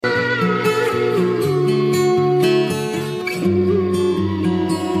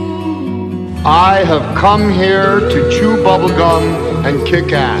I have come here to chew bubblegum and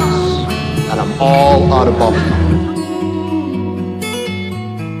kick ass, and I'm all out of bubblegum.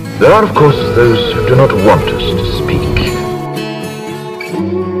 There are, of course, those who do not want us to speak.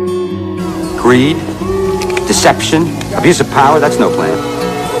 Greed, deception, abuse of power, that's no plan.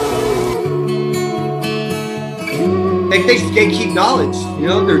 They gatekeep knowledge, you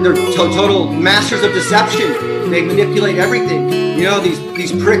know, they're total masters of deception. They manipulate everything. You know, these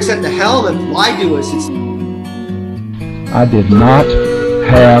pricks at the helm have lied to us. I did not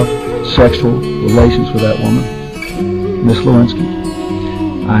have sexual relations with that woman, Miss Lewinsky.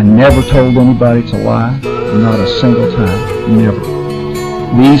 I never told anybody to lie, not a single time, never.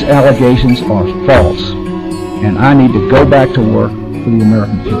 These allegations are false, and I need to go back to work for the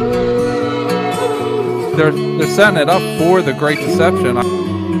American people. They're setting it up for the Great Deception.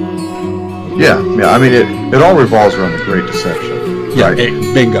 Yeah. I mean, it all revolves around the Great Deception. Yeah, right?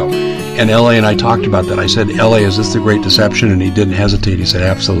 bingo. And L.A. and I talked about that. I said, L.A., is this the Great Deception? And he didn't hesitate. He said,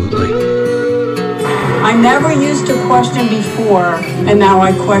 absolutely. I never used to question before, and now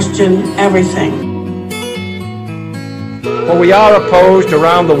I question everything. For we are opposed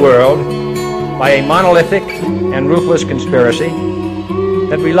around the world by a monolithic and ruthless conspiracy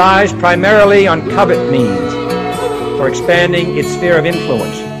that relies primarily on covert means for expanding its sphere of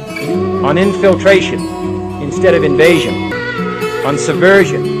influence, on infiltration instead of invasion, on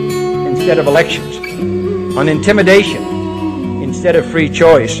subversion instead of elections, on intimidation instead of free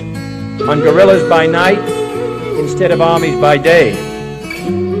choice, on guerrillas by night instead of armies by day.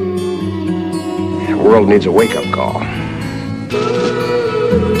 The world needs a wake-up call.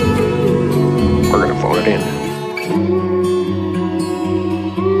 We're going to phone it in.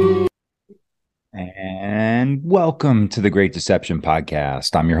 And welcome to the Great Deception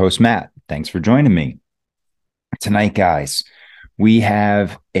Podcast. I'm your host, Matt. Thanks for joining me. Tonight, guys, we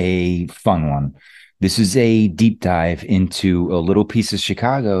have a fun one. This is a deep dive into a little piece of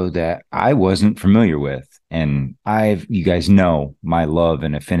Chicago that I wasn't familiar with. And you guys know my love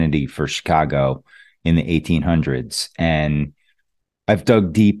and affinity for Chicago in the 1800s. And I've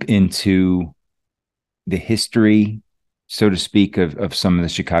dug deep into the history, so to speak, of some of the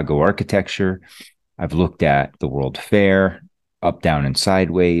Chicago architecture. I've looked at the World Fair, up, down, and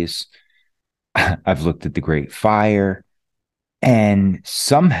sideways. I've looked at the Great Fire. And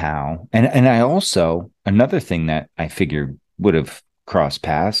somehow, and I also, another thing that I figured would have crossed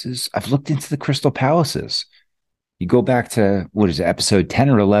paths is I've looked into the Crystal Palaces. You go back to, episode 10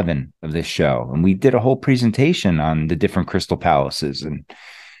 or 11 of this show, and we did a whole presentation on the different Crystal Palaces and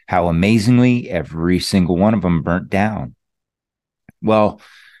how amazingly every single one of them burnt down. Well,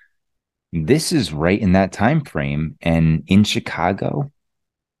 this is right in that time frame, and in Chicago,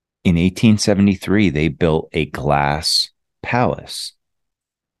 in 1873, they built a glass palace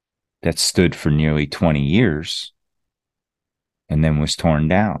that stood for nearly 20 years and then was torn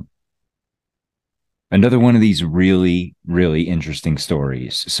down. Another one of these really, really interesting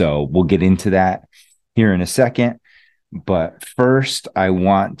stories. So we'll get into that here in a second. But first, I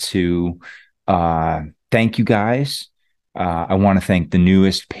want to thank you guys. I want to thank the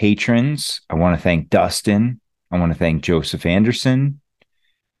newest patrons. I want to thank Dustin. I want to thank Joseph Anderson,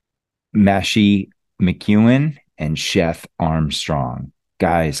 Mashi McEwen, and Chef Armstrong.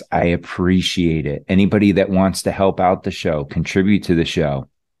 Guys, I appreciate it. Anybody that wants to help out the show, contribute to the show.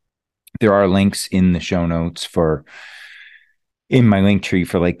 There are links in the show notes in my link tree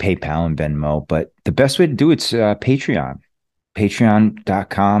for like PayPal and Venmo, but the best way to do it's Patreon,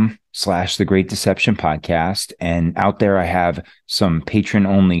 patreon.com/The Great Deception Podcast. And out there, I have some patron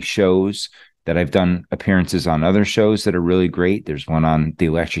only shows that I've done appearances on other shows that are really great. There's one on the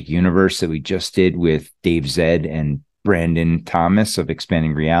Electric Universe that we just did with Dave Zed and Brandon Thomas of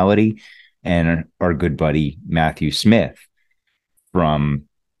Expanding Reality, and our good buddy Matthew Smith from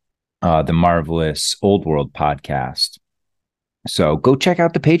the marvelous Old World podcast. So go check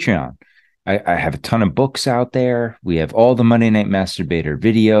out the Patreon. I have a ton of books out there. We have all the Monday Night Masturbator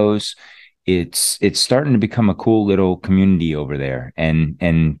videos. It's starting to become a cool little community over there.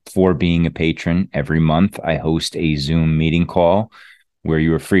 And for being a patron, every month I host a Zoom meeting call where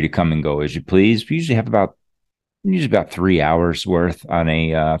you are free to come and go as you please. We usually have about 3 hours worth on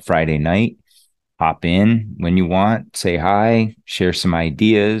a Friday night. Hop in when you want, say hi, share some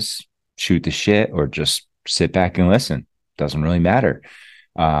ideas, shoot the shit, or just sit back and listen. Doesn't really matter.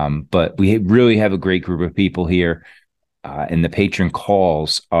 But we really have a great group of people here. And the patron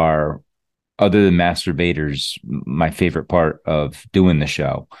calls are, other than masturbators, my favorite part of doing the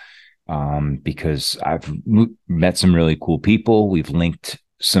show, because I've met some really cool people. We've linked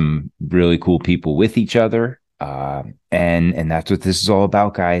some really cool people with each other. And that's what this is all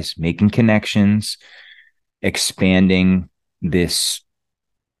about, guys. Making connections, expanding this,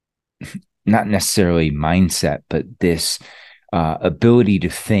 not necessarily mindset, but this ability to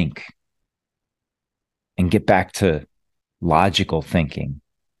think and get back to logical thinking.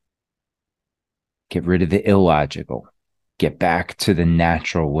 Get rid of the illogical. Get back to the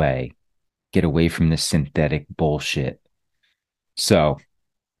natural way. Get away from the synthetic bullshit. So,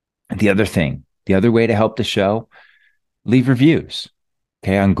 the other way to help the show, leave reviews.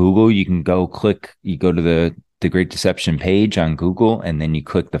 Okay, on Google, you can go to the Great Deception page on Google, and then you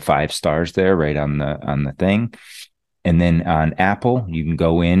click the 5 stars there right on the thing. And then on Apple, you can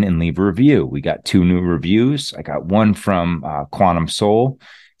go in and leave a review. We got 2 new reviews. I got one from Quantum Soul.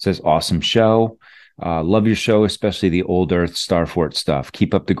 It says, awesome show. Love your show, especially the old Earth Starfort stuff.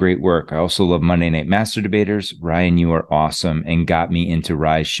 Keep up the great work. I also love Monday Night Master Debaters. Ryan, you are awesome and got me into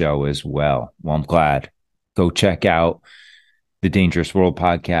Rye's show as well. Well, I'm glad. Go check out the Dangerous World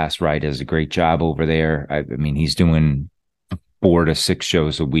podcast. Rye does a great job over there. I mean, he's doing 4 to 6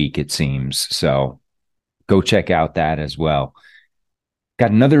 shows a week, it seems. So go check out that as well.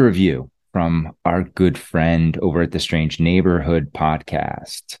 Got another review from our good friend over at the Strange Neighborhood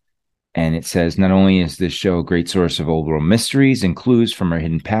podcast. And it says, not only is this show a great source of old world mysteries and clues from our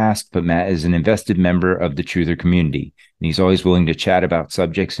hidden past, but Matt is an invested member of the Truther community. And he's always willing to chat about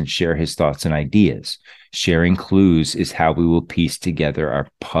subjects and share his thoughts and ideas. Sharing clues is how we will piece together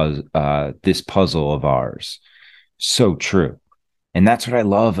this puzzle of ours. So true. And that's what I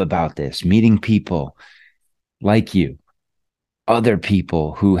love about this, meeting people like you, other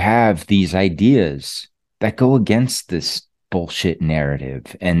people who have these ideas that go against this bullshit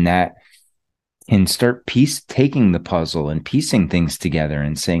narrative and that can start taking the puzzle and piecing things together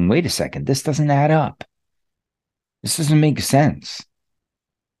and saying, wait a second, this doesn't add up. This doesn't make sense.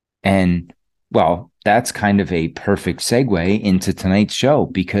 And well, that's kind of a perfect segue into tonight's show,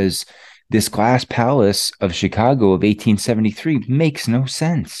 because this glass palace of Chicago of 1873 makes no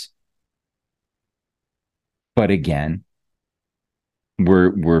sense. But again,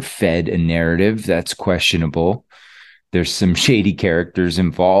 we're fed a narrative that's questionable. There's some shady characters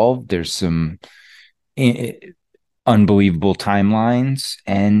involved. There's some unbelievable timelines.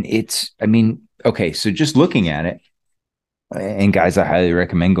 And okay, so just looking at it, and guys, I highly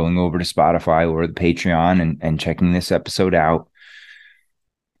recommend going over to Spotify or the Patreon and checking this episode out.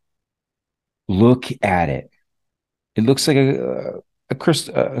 Look at it. It looks like a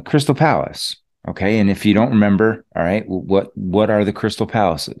crystal palace. Okay. And if you don't remember, all right, what are the Crystal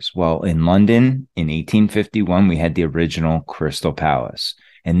Palaces? Well, in London in 1851, we had the original Crystal Palace,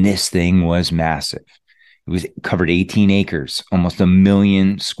 and this thing was massive. It covered 18 acres, almost 1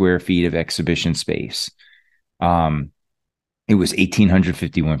 million square feet of exhibition space. It was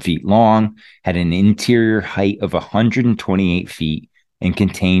 1,851 feet long, had an interior height of 128 feet, and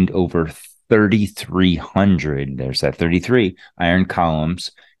contained over 3,300, there's that 33, iron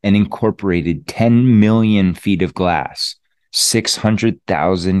columns, and incorporated 10 million feet of glass,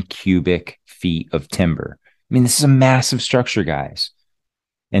 600,000 cubic feet of timber. I mean, this is a massive structure, guys.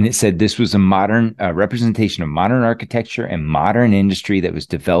 And it said this was a modern representation of modern architecture and modern industry that was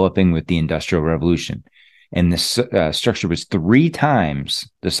developing with the Industrial Revolution. And this structure was 3 times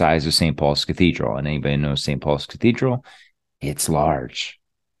the size of St. Paul's Cathedral. And anybody knows St. Paul's Cathedral? It's large.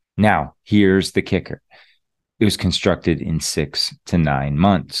 Now, here's the kicker. It was constructed in 6 to 9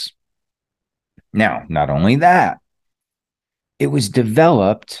 months. Now, not only that, it was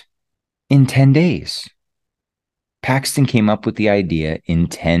developed in 10 days. Paxton came up with the idea in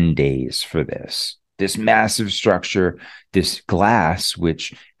 10 days for this massive structure, this glass,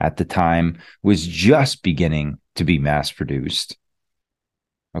 which at the time was just beginning to be mass produced.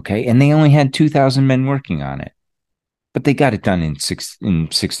 Okay. And they only had 2,000 men working on it, but they got it done in six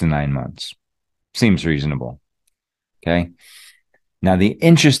to 9 months. Seems reasonable. Okay. Now, the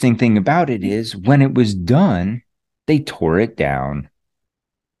interesting thing about it is when it was done, they tore it down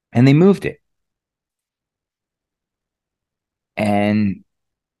and they moved it. And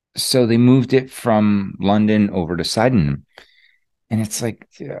so they moved it from London over to Sydenham. And it's like,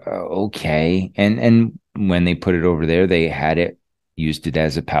 okay. And when they put it over there, they used it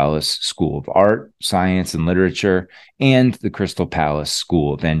as a palace school of art, science, and literature, and the Crystal Palace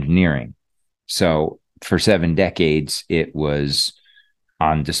School of Engineering. So for 7 decades, it was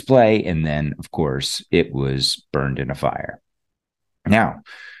on display. And then, of course, it was burned in a fire. Now,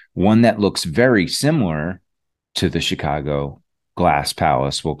 one that looks very similar to the Chicago Glass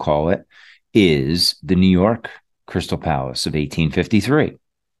Palace, we'll call it, is the New York Crystal Palace of 1853.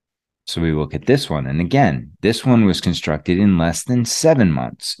 So we look at this one. And again, this one was constructed in less than 7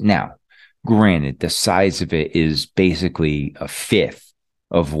 months. Now, Granted, the size of it is basically a fifth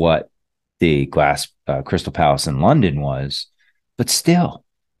of what the glass Crystal Palace in London was, but still,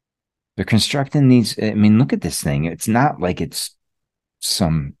 they're constructing these. I mean, look at this thing. It's not like it's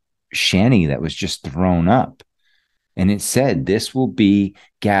some shanty that was just thrown up. And it said, this will be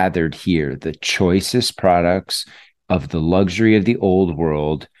gathered here, the choicest products of the luxury of the old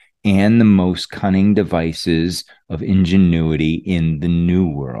world and the most cunning devices of ingenuity in the new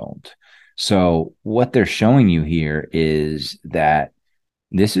world. So what they're showing you here is that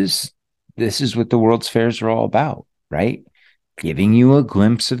this is what the World's Fairs are all about, right? Giving you a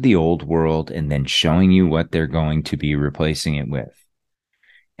glimpse of the old world and then showing you what they're going to be replacing it with.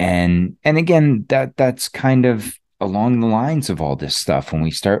 And again, that's kind of along the lines of all this stuff. When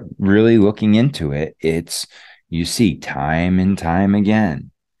we start really looking into it, it's, you see time and time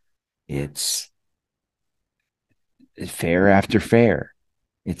again, it's fair after fair.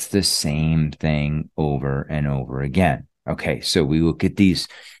 It's the same thing over and over again. Okay, so we look at these.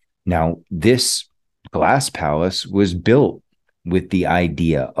 Now, this glass palace was built with the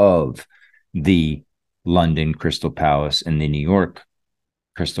idea of the London Crystal Palace and the New York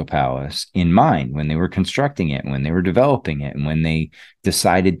Crystal Palace in mind when they were constructing it, when they were developing it, and when they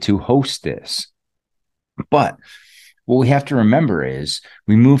decided to host this. But what we have to remember is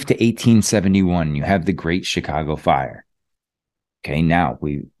we moved to 1871. You have the Great Chicago Fire. Okay, now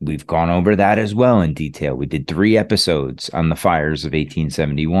we've gone over that as well in detail. We did 3 episodes on the fires of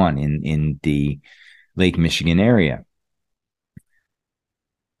 1871 in the Lake Michigan area.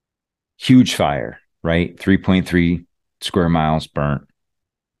 Huge fire, right? 3.3 square miles burnt.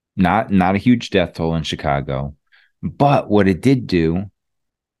 Not a huge death toll in Chicago, but what it did do,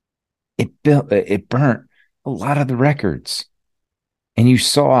 it burnt a lot of the records. And you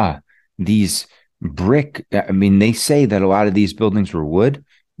saw these brick. I mean, they say that a lot of these buildings were wood.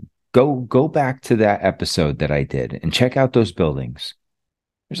 Go back to that episode that I did and check out those buildings.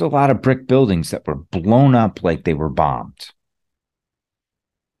 There's a lot of brick buildings that were blown up like they were bombed.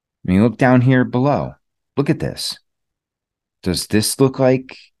 I mean, look down here below. Look at this. Does this look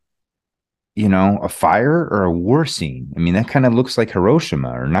like, you know, a fire or a war scene? I mean, that kind of looks like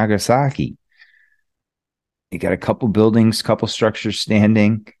Hiroshima or Nagasaki. You got a couple buildings, couple structures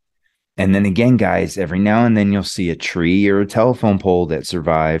standing. And then again, guys, every now and then you'll see a tree or a telephone pole that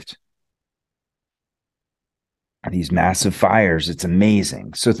survived these massive fires. It's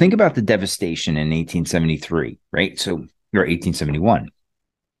amazing. So think about the devastation in 1873, right? So, or 1871.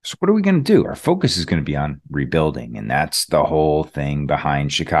 So what are we going to do? Our focus is going to be on rebuilding. And that's the whole thing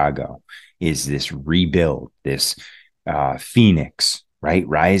behind Chicago, is this rebuild, this phoenix, right?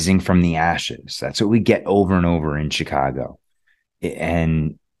 Rising from the ashes. That's what we get over and over in Chicago.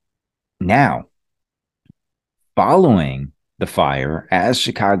 And now, following the fire, as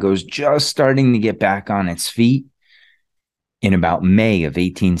Chicago's just starting to get back on its feet, in about May of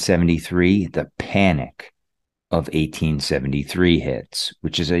 1873, the Panic of 1873 hits,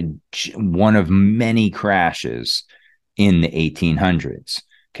 which is one of many crashes in the 1800s.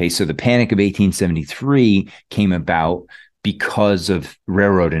 Okay, so the Panic of 1873 came about because of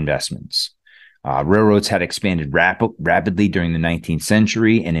railroad investments. Railroads had expanded rapidly during the 19th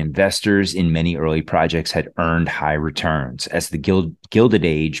century, and investors in many early projects had earned high returns. As the Gilded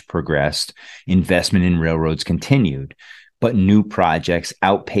Age progressed, investment in railroads continued, but new projects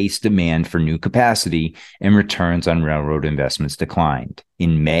outpaced demand for new capacity, and returns on railroad investments declined.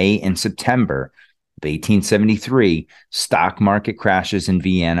 In May and September of 1873, stock market crashes in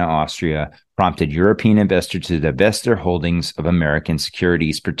Vienna, Austria, prompted European investors to divest their holdings of American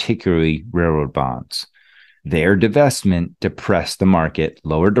securities, particularly railroad bonds. Their divestment depressed the market,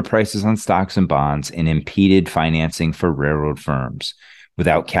 lowered the prices on stocks and bonds, and impeded financing for railroad firms.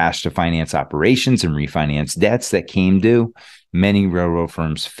 Without cash to finance operations and refinance debts that came due, many railroad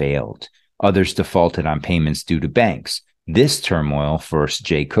firms failed. Others defaulted on payments due to banks. This turmoil forced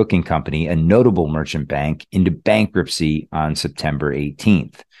J. Cook and Company, a notable merchant bank, into bankruptcy on September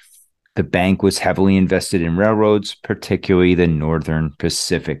 18th. The bank was heavily invested in railroads, particularly the Northern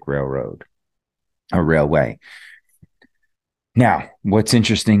Pacific Railroad, a railway. Now, what's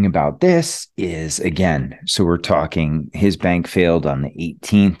interesting about this is, again, so we're talking his bank failed on the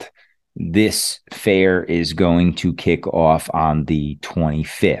 18th. This fair is going to kick off on the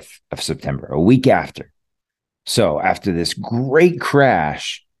 25th of September, a week after. So after this great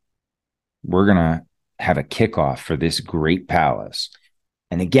crash, we're going to have a kickoff for this great palace.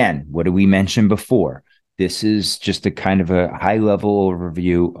 And again, what did we mention before? This is just a kind of a high-level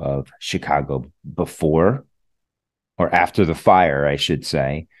overview of Chicago before, or after the fire, I should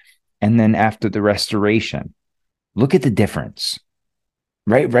say, and then after the restoration. Look at the difference.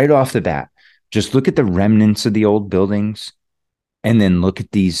 right off the bat. Just look at the remnants of the old buildings and then look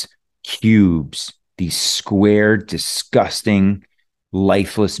at these cubes, these square, disgusting,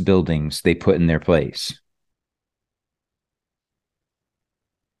 lifeless buildings they put in their place.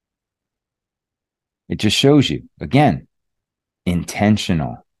 It just shows you, again,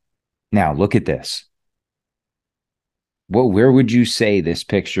 intentional. Now, look at this. Where would you say this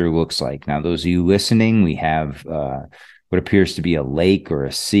picture looks like? Now, those of you listening, we have what appears to be a lake or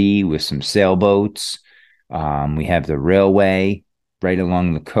a sea with some sailboats. We have the railway right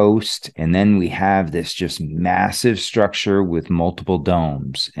along the coast. And then we have this just massive structure with multiple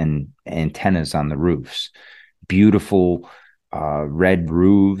domes and antennas on the roofs. Beautiful red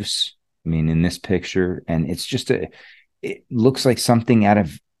roofs. I mean, in this picture. And it's just it looks like something out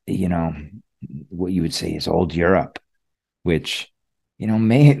of, what you would say is old Europe, which,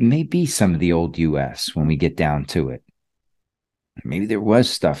 may be some of the old US when we get down to it. Maybe there was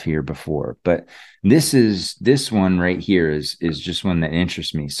stuff here before, but this one right here is just one that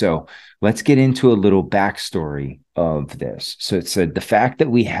interests me. So let's get into a little backstory of this. So it said the fact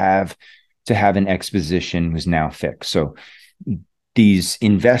that we have to have an exposition was now fixed. So these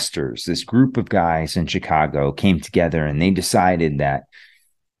investors, this group of guys in Chicago came together and they decided that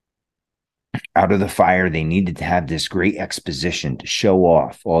out of the fire, they needed to have this great exposition to show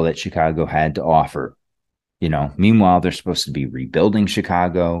off all that Chicago had to offer. Meanwhile, they're supposed to be rebuilding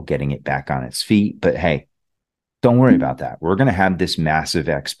Chicago, getting it back on its feet. But hey, don't worry about that. We're going to have this massive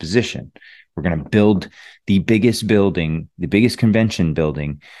exposition. We're going to build the biggest building, the biggest convention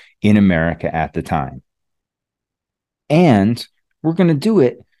building in America at the time. And we're going to do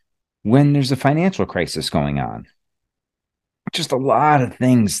it when there's a financial crisis going on. Just a lot of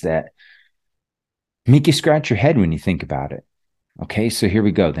things that make you scratch your head when you think about it. Okay, so here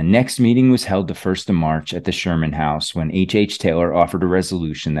we go. The next meeting was held the 1st of March at the Sherman House when H.H. Taylor offered a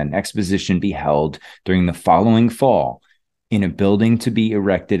resolution that an exposition be held during the following fall in a building to be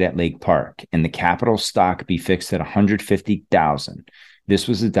erected at Lake Park and the capital stock be fixed at $150,000. This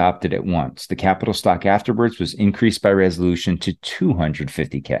was adopted at once. The capital stock afterwards was increased by resolution to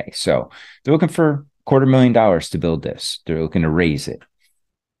 $250K. So they're looking for $250,000 to build this. They're looking to raise it.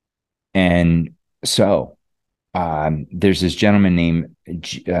 And so there's this gentleman named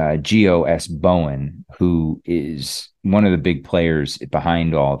G.O.S. Bowen, who is one of the big players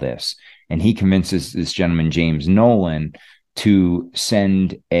behind all this. And he convinces this gentleman, James Nolan, to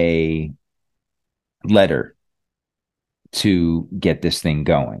send a letter to get this thing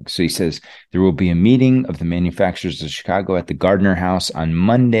going. So he says, there will be a meeting of the manufacturers of Chicago at the Gardner House on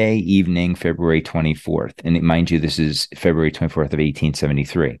Monday evening, February 24th. And mind you, this is February 24th of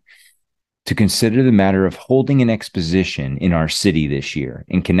 1873. To consider the matter of holding an exposition in our city this year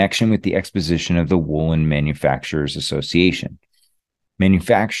in connection with the exposition of the Woolen Manufacturers Association.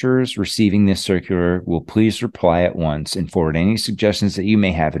 Manufacturers receiving this circular will please reply at once and forward any suggestions that you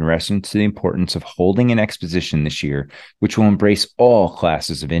may have in reference to the importance of holding an exposition this year, which will embrace all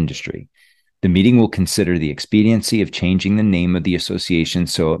classes of industry. The meeting will consider the expediency of changing the name of the association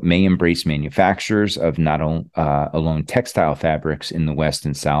so it may embrace manufacturers of not alone textile fabrics in the West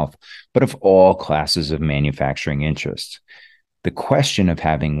and South, but of all classes of manufacturing interests. The question of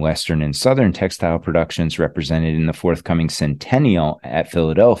having Western and Southern textile productions represented in the forthcoming centennial at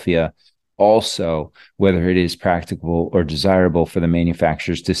Philadelphia, also whether it is practicable or desirable for the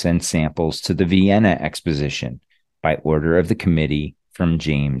manufacturers to send samples to the Vienna Exposition by order of the committee from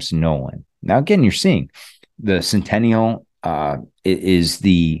James Nolan. Now, again, you're seeing the centennial is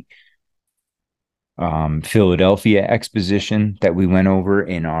the Philadelphia Exposition that we went over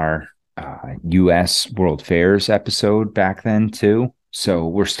in our U.S. World Fairs episode back then, too. So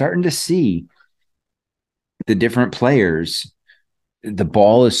we're starting to see the different players. The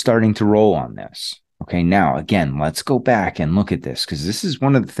ball is starting to roll on this. Okay, now, again, let's go back and look at this because this is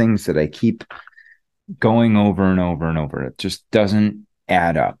one of the things that I keep going over and over and over. It just doesn't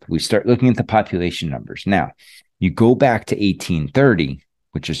add up. We start looking at the population numbers. Now, you go back to 1830,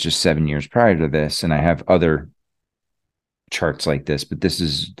 which is just 7 years prior to this, and I have other charts like this, but this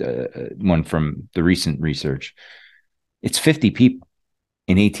is one from the recent research. It's 50 people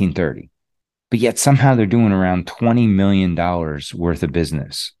in 1830, but yet somehow they're doing around $20 million worth of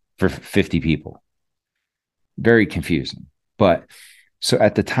business for 50 people. Very confusing. But so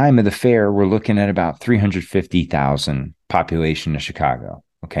at the time of the fair, we're looking at about 350,000 population of Chicago,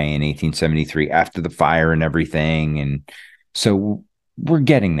 okay, in 1873 after the fire and everything. And so we're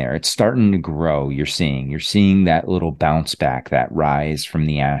getting there. It's starting to grow. You're seeing that little bounce back, that rise from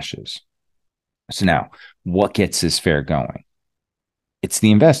the ashes. So now, what gets this fair going? It's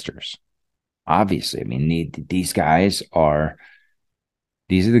the investors. Obviously, I mean, these guys are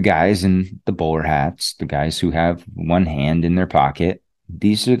These are the guys in the bowler hats, the guys who have one hand in their pocket.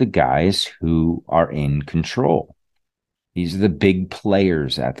 These are the guys who are in control. These are the big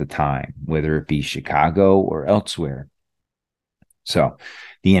players at the time, whether it be Chicago or elsewhere. So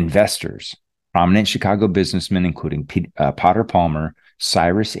the investors, prominent Chicago businessmen, including Potter Palmer,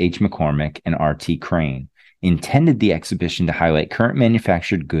 Cyrus H. McCormick, and R.T. Crane, intended the exhibition to highlight current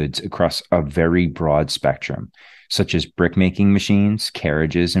manufactured goods across a very broad spectrum, such as brick-making machines,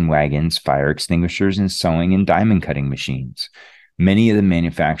 carriages and wagons, fire extinguishers, and sewing and diamond cutting machines. Many of the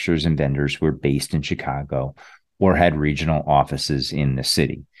manufacturers and vendors were based in Chicago or had regional offices in the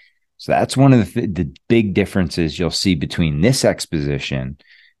city. So that's one of the big differences you'll see between this exposition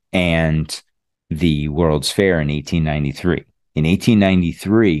and the World's Fair in 1893. In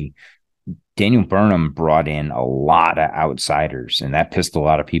 1893, Daniel Burnham brought in a lot of outsiders, and that pissed a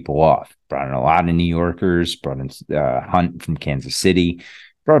lot of people off. Brought in a lot of New Yorkers, brought in Hunt from Kansas City,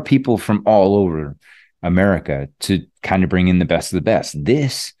 brought people from all over America to kind of bring in the best of the best.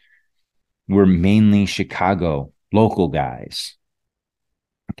 This were mainly Chicago local guys.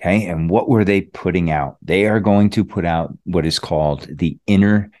 Okay. And what were they putting out? They are going to put out what is called the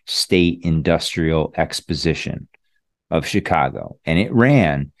Interstate Industrial Exposition of Chicago. And it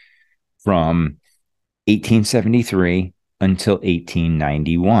ran from 1873 until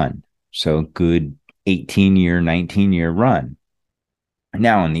 1891. So a good 18-year, 19-year run.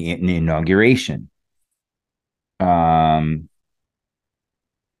 Now in the inauguration, I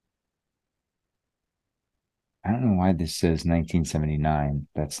don't know why this says 1979.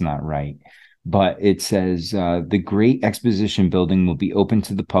 That's not right. But it says the Great Exposition Building will be open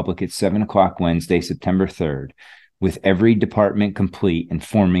to the public at 7 o'clock Wednesday, September 3rd, with every department complete and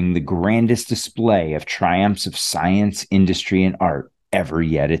forming the grandest display of triumphs of science, industry, and art ever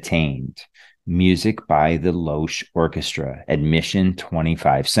yet attained. Music by the Loesch Orchestra. Admission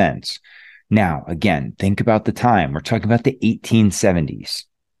 25 cents. Now, again, think about the time. We're talking about the 1870s,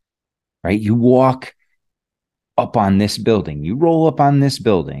 right? You walk up on this building. You roll up on this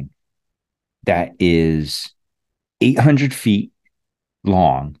building that is 800 feet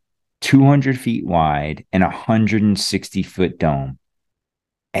long, 200 feet wide, and 160-foot dome.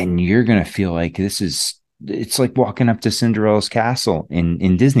 And you're going to feel like it's like walking up to Cinderella's castle in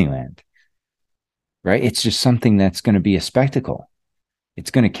Disneyland, right? It's just something that's going to be a spectacle.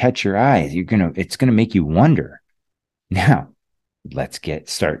 It's going to catch your eyes. It's going to make you wonder. Now, let's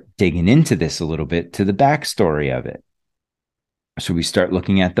start digging into this a little bit, to the backstory of it. So we start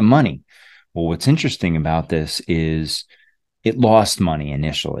looking at the money. Well, what's interesting about this is it lost money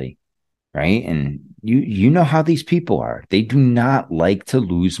initially, right? And you know how these people are. They do not like to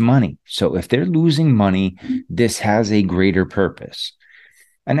lose money. So if they're losing money, this has a greater purpose.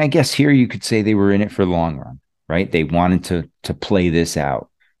 And I guess here you could say they were in it for the long run, right? They wanted to play this out.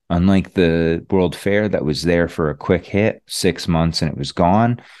 Unlike the World Fair that was there for a quick hit, 6 months and it was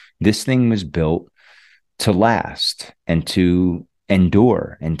gone, this thing was built to last and to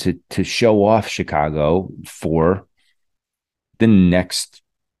endure and to show off Chicago for the next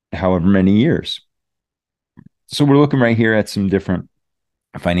however many years. So we're looking right here at some different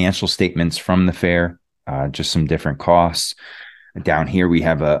financial statements from the fair, just some different costs. Down here we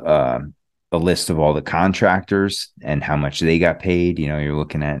have a list of all the contractors and how much they got paid. You know, you're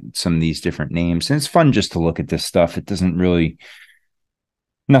looking at some of these different names, and it's fun just to look at this stuff. It doesn't really,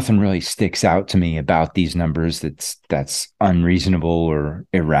 nothing really sticks out to me about these numbers that's unreasonable or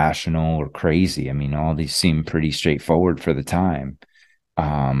irrational or crazy. I mean, all these seem pretty straightforward for the time.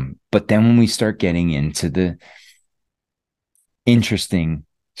 But then when we start getting into the interesting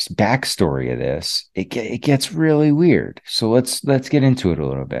backstory of this, it gets really weird. So let's get into it a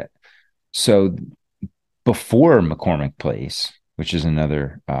little bit. So before McCormick Place, which is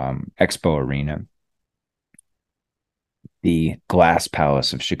another expo arena, the Glass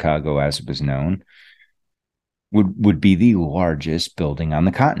Palace of Chicago, as it was known, would be the largest building on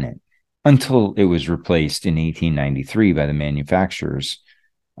the continent until it was replaced in 1893 by the manufacturers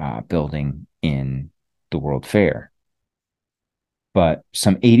building in the World Fair. But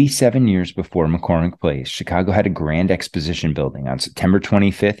some 87 years before McCormick Place, Chicago had a grand exposition building. On September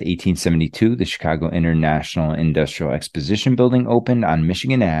 25th, 1872, the Chicago International Industrial Exposition Building opened on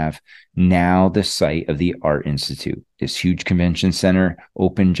Michigan Ave, now the site of the Art Institute. This huge convention center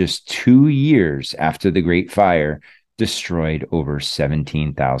opened just 2 years after the Great Fire destroyed over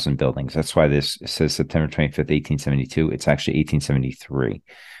 17,000 buildings. That's why this says September 25th, 1872. It's actually 1873.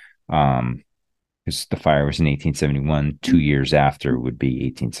 Because the fire was in 1871, 2 years after would be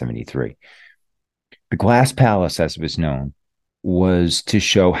 1873. The Glass Palace, as it was known, was to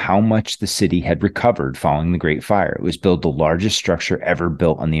show how much the city had recovered following the Great Fire. It was built the largest structure ever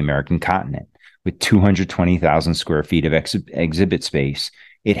built on the American continent, with 220,000 square feet of exhibit space.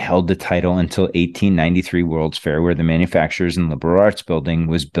 It held the title until 1893 World's Fair, where the Manufacturers and Liberal Arts Building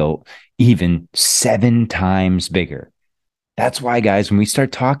was built even 7 times bigger. That's why, guys, when we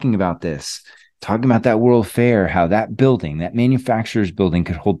start talking about this, talking about that World Fair, how that building, that Manufacturers Building,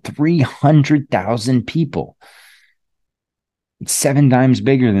 could hold 300,000 people. It's 7 times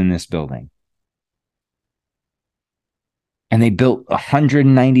bigger than this building. And they built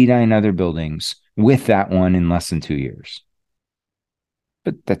 199 other buildings with that one in less than 2 years.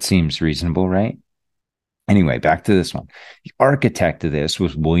 But that seems reasonable, right? Anyway, back to this one. The architect of this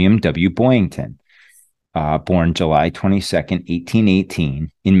was William W. Boyington, born July 22nd,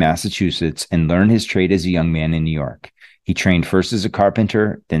 1818 in Massachusetts, and learned his trade as a young man in New York. He trained first as a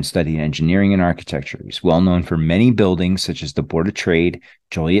carpenter, then studied engineering and architecture. He's well known for many buildings such as the Board of Trade,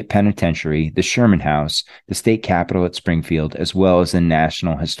 Joliet Penitentiary, the Sherman House, the State Capitol at Springfield, as well as the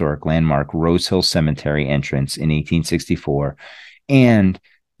National Historic Landmark Rose Hill Cemetery entrance in 1864 and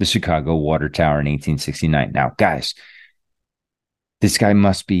the Chicago Water Tower in 1869. Now, guys, this guy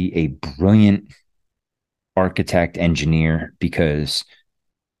must be a brilliant architect, engineer, because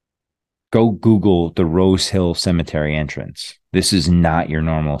go Google the Rose Hill Cemetery entrance. This is not your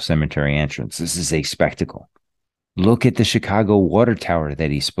normal cemetery entrance. This is a spectacle. Look at the Chicago Water Tower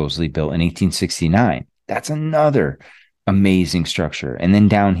that he supposedly built in 1869. That's another amazing structure. And then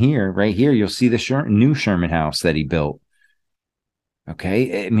down here, right here, you'll see the new Sherman House that he built.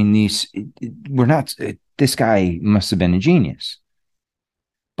 Okay. I mean, this guy must have been a genius.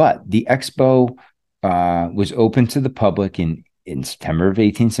 But the expo was open to the public in September of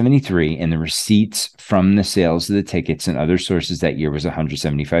 1873, and the receipts from the sales of the tickets and other sources that year was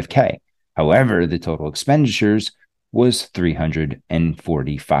 $175K. However, the total expenditures was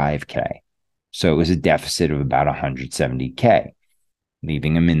 $345K. So it was a deficit of about $170K,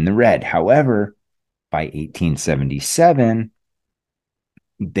 leaving them in the red. However, by 1877,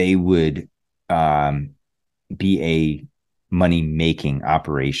 they would be a money-making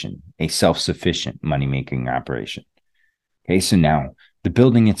operation, a self-sufficient money-making operation. Okay, so now the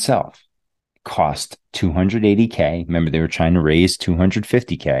building itself cost $280K. Remember, they were trying to raise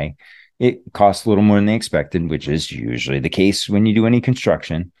 $250K. It cost a little more than they expected, which is usually the case when you do any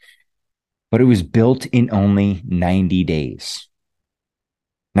construction. But it was built in only 90 days.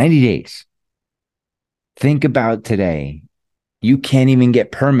 90 days. Think about today. You can't even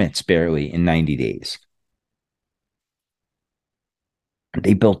get permits barely in 90 days.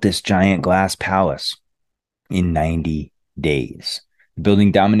 They built this giant glass palace in 90 days. The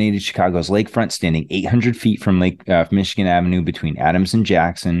building dominated Chicago's lakefront, standing 800 feet from Michigan Avenue between Adams and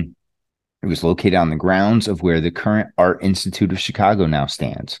Jackson. It was located on the grounds of where the current Art Institute of Chicago now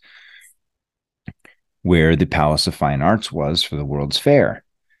stands, where the Palace of Fine Arts was for the World's Fair.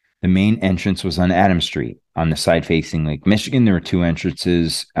 The main entrance was on Adams Street. On the side facing Lake Michigan, there were 2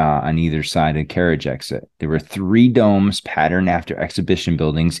 entrances on either side of carriage exit. There were 3 domes patterned after exhibition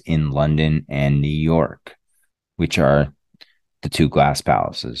buildings in London and New York, which are the 2 glass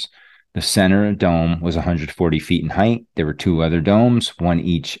palaces. The center dome was 140 feet in height. There were 2 other domes, one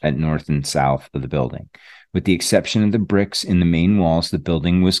each at north and south of the building. With the exception of the bricks in the main walls, the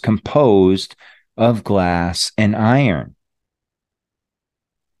building was composed of glass and iron.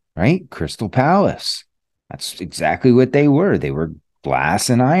 Right? Crystal Palace. That's exactly what they were. They were glass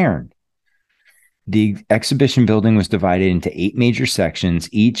and iron. The exhibition building was divided into 8 major sections,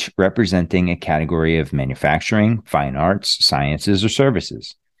 each representing a category of manufacturing, fine arts, sciences, or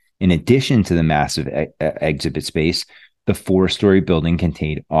services. In addition to the massive exhibit space, the 4-story building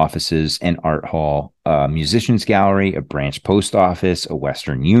contained offices, an art hall, a musician's gallery, a branch post office, a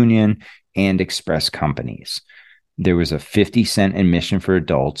Western Union, and express companies. There was a 50-cent admission for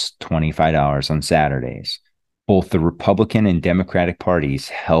adults, $25 on Saturdays. Both the Republican and Democratic parties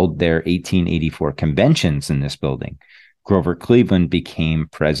held their 1884 conventions in this building. Grover Cleveland became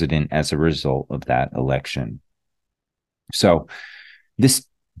president as a result of that election. So this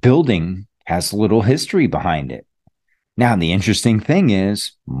building has a little history behind it. Now, the interesting thing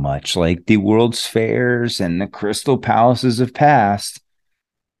is, much like the World's Fairs and the Crystal Palaces of past,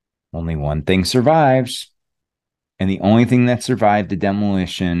 only one thing survives. And the only thing that survived the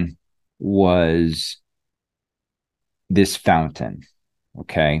demolition was this fountain.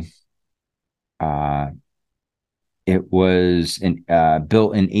 Okay. It was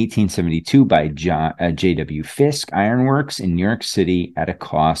built in 1872 by J.W. Fisk Ironworks in New York City at a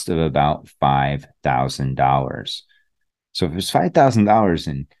cost of about $5,000. So if it was $5,000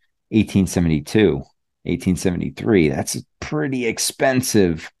 in 1872, 1873. That's a pretty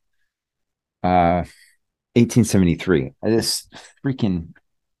expensive 1873. This freaking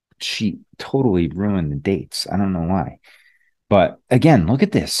sheet totally ruined the dates. I don't know why. But again, look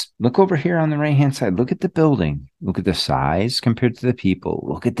at this. Look over here on the right-hand side. Look at the building. Look at the size compared to the people.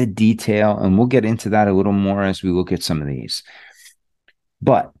 Look at the detail. And we'll get into that a little more as we look at some of these.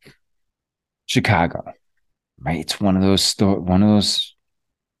 But Chicago, right? It's one of those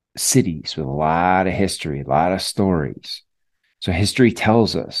cities with a lot of history, a lot of stories. So history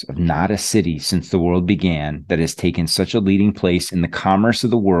tells us of not a city since the world began that has taken such a leading place in the commerce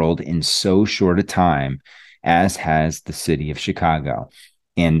of the world in so short a time as has the city of Chicago.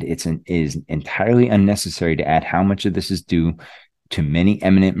 And it is entirely unnecessary to add how much of this is due to many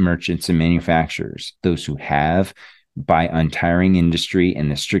eminent merchants and manufacturers, those who have, by untiring industry and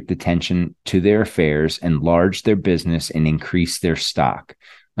the strict attention to their affairs, enlarged their business and increased their stock,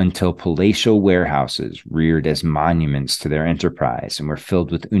 until palatial warehouses reared as monuments to their enterprise and were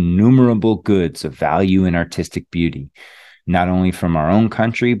filled with innumerable goods of value and artistic beauty, not only from our own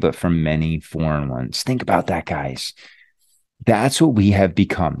country, but from many foreign ones. Think about that, guys. That's what we have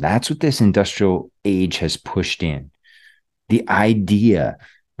become. That's what this industrial age has pushed in. The idea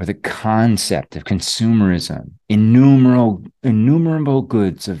or the concept of consumerism, innumerable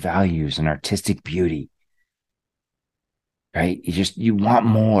goods of values and artistic beauty. Right? You want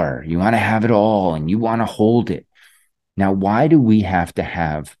more. You want to have it all and you want to hold it. Now, why do we have to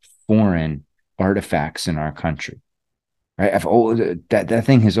have foreign artifacts in our country? Right? That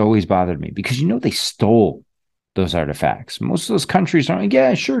thing has always bothered me because, they stole those artifacts. Most of those countries are like,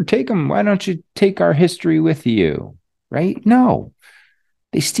 yeah, sure, take them. Why don't you take our history with you? Right? No,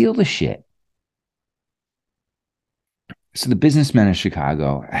 they steal the shit. So the businessmen of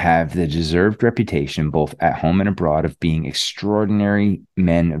Chicago have the deserved reputation, both at home and abroad, of being extraordinary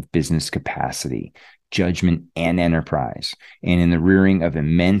men of business capacity, judgment, and enterprise. And in the rearing of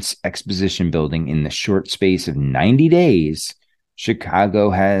immense exposition building in the short space of 90 days, Chicago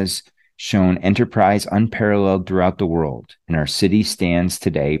has shown enterprise unparalleled throughout the world. And our city stands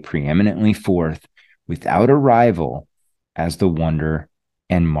today preeminently forth, without a rival, as the wonder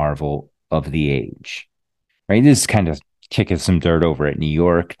and marvel of the age. Right? This is kind of kicking some dirt over at New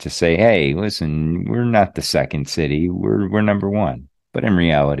York to say, hey, listen, we're not the second city. We're number one. But in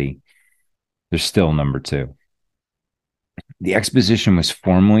reality, they're still number two. The exposition was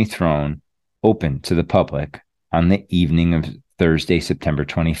formally thrown open to the public on the evening of Thursday, September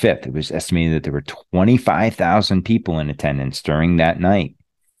 25th. It was estimated that there were 25,000 people in attendance during that night.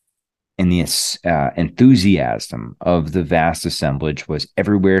 And the enthusiasm of the vast assemblage was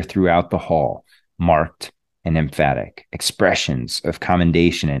everywhere throughout the hall, marked and emphatic. Expressions of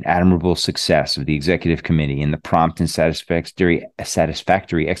commendation and admirable success of the executive committee in the prompt and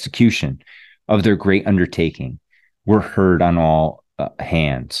satisfactory execution of their great undertaking were heard on all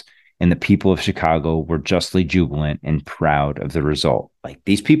hands, and the people of Chicago were justly jubilant and proud of the result. Like,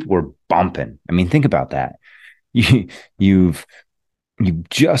 these people were bumping. I mean, think about that. You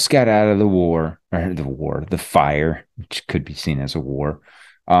just got out of the fire, which could be seen as a war.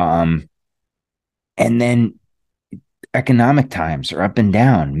 And then economic times are up and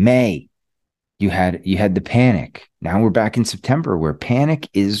down. May, you had the panic. Now we're back in September where panic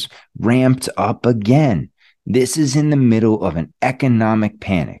is ramped up again. This is in the middle of an economic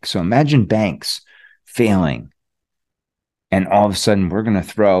panic. So imagine banks failing, and all of a sudden we're going to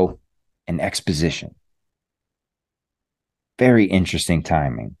throw an exposition. Very interesting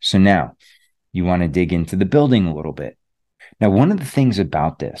timing. So now you want to dig into the building a little bit. Now, one of the things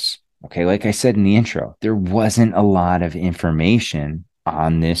about this, okay, like I said in the intro, there wasn't a lot of information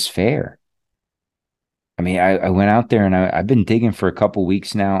on this fair. I mean, I went out there and I've been digging for a couple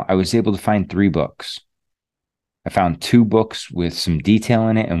weeks now. I was able to find 3 books. I found 2 books with some detail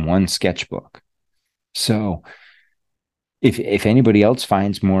in it and 1 sketchbook. So if anybody else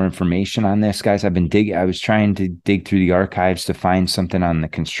finds more information on this, guys, I was trying to dig through the archives to find something on the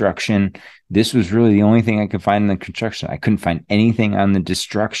construction. This was really the only thing I could find on the construction. I couldn't find anything on the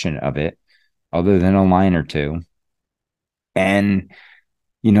destruction of it other than a line or 2. And,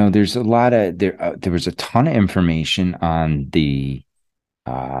 there's a lot of, there was a ton of information on the,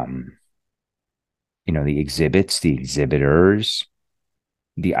 the exhibits, the exhibitors,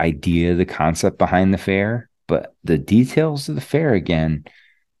 the idea, the concept behind the fair. But the details of the fair, again,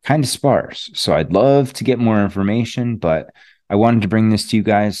 kind of sparse. So I'd love to get more information, but I wanted to bring this to you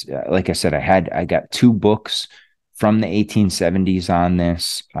guys. Like I said, I got 2 books from the 1870s on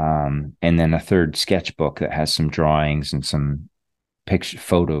this, and then a 3rd sketchbook that has some drawings and some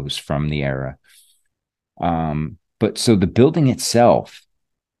photos from the era. But so the building itself,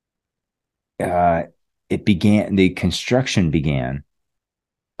 the construction began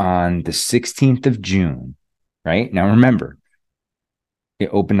on the 16th of June, right? Now remember, it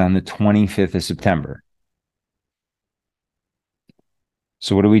opened on the 25th of September.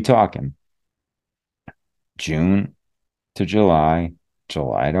 So what are we talking? June to July,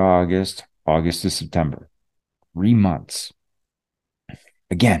 July to August, August to September. 3 months.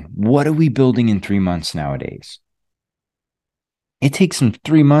 Again, what are we building in 3 months nowadays? It takes them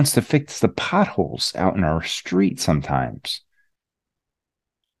 3 months to fix the potholes out in our street sometimes.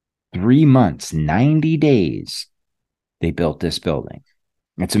 3 months, 90 days, they built this building.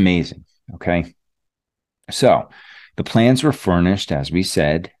 It's amazing, okay? So the plans were furnished, as we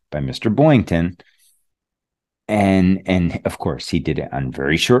said, by Mr. Boynton. And of course, he did it on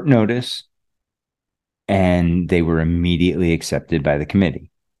very short notice. And they were immediately accepted by the committee.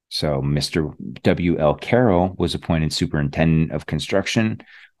 So Mr. W.L. Carroll was appointed superintendent of construction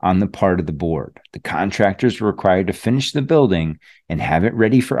on the part of the board. The contractors were required to finish the building and have it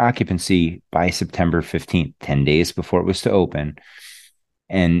ready for occupancy by September 15th, 10 days before it was to open.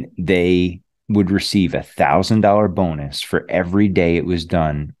 And they would receive $1,000 bonus for every day it was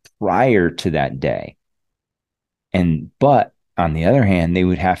done prior to that day. But on the other hand, they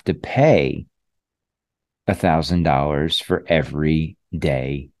would have to pay $1,000 for every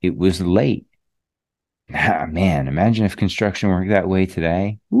day it was late. Man, imagine if construction worked that way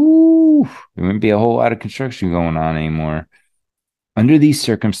today. Ooh, there wouldn't be a whole lot of construction going on anymore. Under these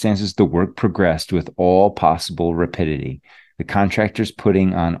circumstances, the work progressed with all possible rapidity, the contractors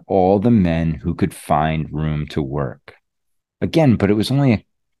putting on all the men who could find room to work. Again, but it was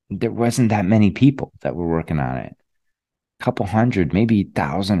there wasn't that many people that were working on it. A couple hundred, maybe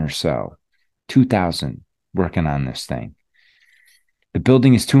 1,000 or so, 2,000 working on this thing. The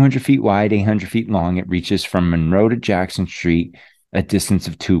building is 200 feet wide, 800 feet long. It reaches from Monroe to Jackson Street, a distance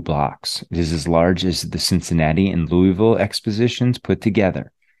of 2 blocks. It is as large as the Cincinnati and Louisville expositions put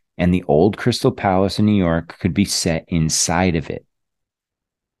together, and the old Crystal Palace in New York could be set inside of it.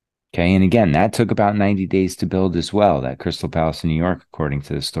 Okay, and again, that took about 90 days to build as well, that Crystal Palace in New York, according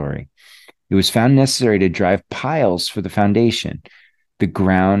to the story. It was found necessary to drive piles for the foundation, the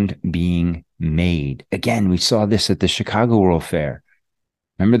ground being made. Again, we saw this at the Chicago World Fair.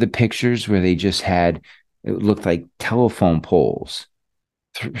 Remember the pictures where they just had, it looked like telephone poles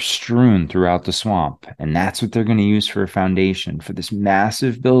strewn throughout the swamp. And that's what they're going to use for a foundation for this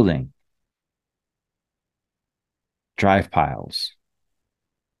massive building. Drive piles.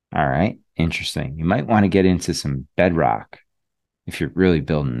 All right, interesting. You might want to get into some bedrock if you're really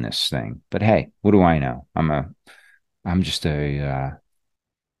building this thing. But hey, what do I know? I'm just a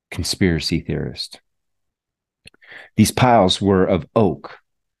conspiracy theorist. These piles were of oak,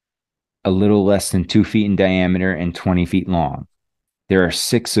 a little less than 2 feet in diameter and 20 feet long. There are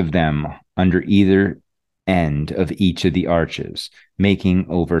 6 of them under either end of each of the arches, making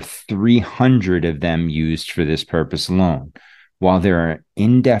over 300 of them used for this purpose alone, while there are an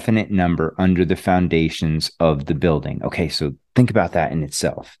indefinite number under the foundations of the building. Okay, so think about that in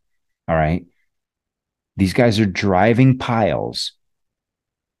itself. All right. These guys are driving piles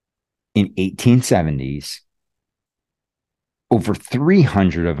in 1870s, over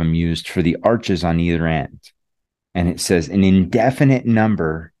 300 of them used for the arches on either end. And it says an indefinite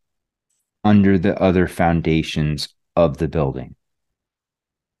number under the other foundations of the building.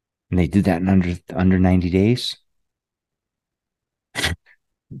 And they did that in under 90 days.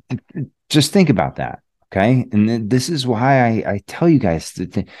 Just think about that. Okay. And this is why I tell you guys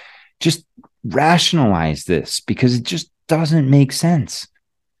to just rationalize this, because it just doesn't make sense.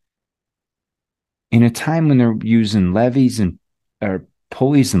 In a time when they're using levees and or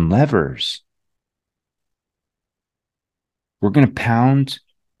pulleys and levers, we're going to pound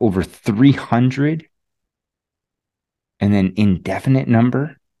over 300 and then indefinite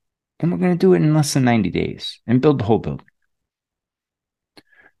number, and we're going to do it in less than 90 days and build the whole building.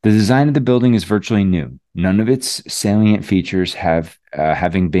 The design of the building is virtually new. None of its salient features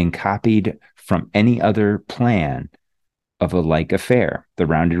having been copied from any other plan of a like affair. The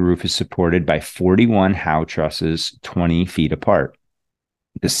rounded roof is supported by 41 howe trusses 20 feet apart.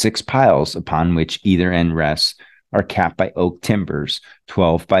 The 6 piles upon which either end rests are capped by oak timbers,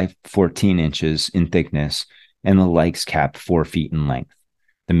 12 by 14 inches in thickness, and the likes capped 4 feet in length.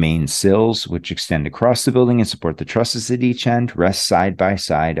 The main sills, which extend across the building and support the trusses at each end, rest side by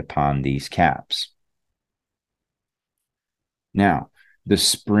side upon these caps. Now, the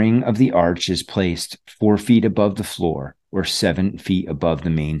spring of the arch is placed 4 feet above the floor, or 7 feet above the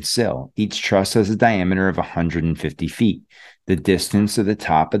main sill. Each truss has a diameter of 150 feet. The distance of the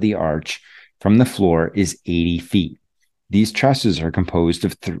top of the arch from the floor is 80 feet. These trusses are composed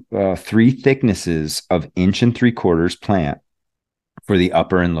of three thicknesses of 1 3/4 plant for the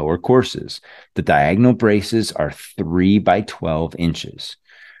upper and lower courses. The diagonal braces are 3 by 12 inches.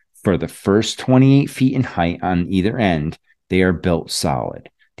 For the first 28 feet in height on either end, they are built solid.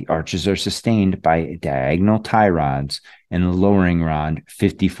 The arches are sustained by diagonal tie rods and a lowering rod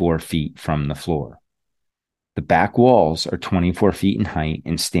 54 feet from the floor. The back walls are 24 feet in height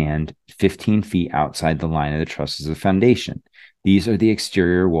and stand 15 feet outside the line of the trusses of foundation. These are the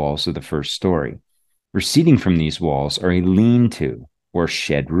exterior walls of the first story. Receding from these walls are a lean-to, or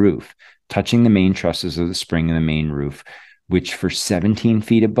shed roof, touching the main trusses of the spring of the main roof, which for 17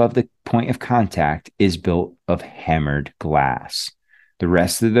 feet above the point of contact is built of hammered glass. The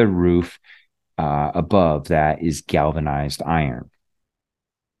rest of the roof above that is galvanized iron.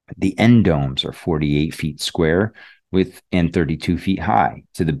 The end domes are 48 feet square and 32 feet high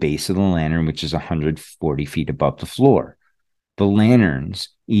to the base of the lantern, which is 140 feet above the floor. The lanterns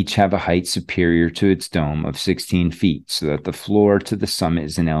each have a height superior to its dome of 16 feet, so that the floor to the summit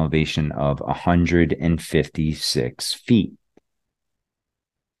is an elevation of 156 feet.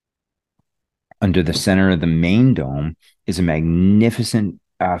 Under the center of the main dome is a magnificent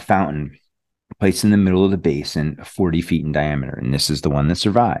fountain placed in the middle of the basin, 40 feet in diameter, and this is the one that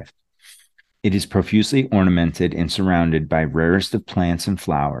survived. It is profusely ornamented and surrounded by rarest of plants and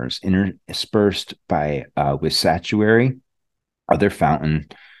flowers, interspersed with statuary. Another fountain,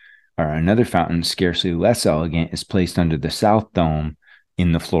 scarcely less elegant, is placed under the south dome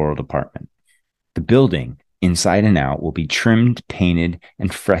in the floral department. The building, inside and out, will be trimmed, painted,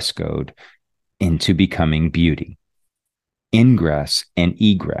 and frescoed into becoming beauty. Ingress and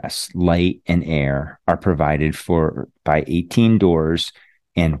egress, light and air, are provided for by 18 doors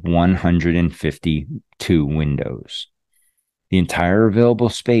and 152 windows. The entire available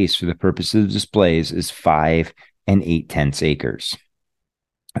space for the purpose of displays is 5 8/10 acres.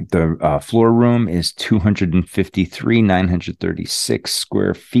 The floor room is 253,936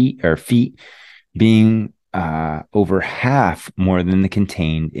 square feet, being over half more than the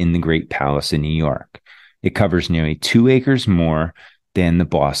contained in the Great Palace in New York. It covers nearly 2 acres more than the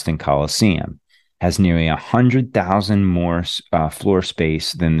Boston Coliseum, has nearly 100,000 more floor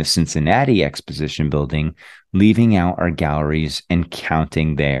space than the Cincinnati Exposition building, leaving out our galleries and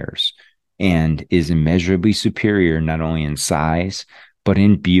counting theirs, and is immeasurably superior not only in size, but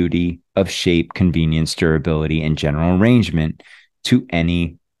in beauty of shape, convenience, durability, and general arrangement to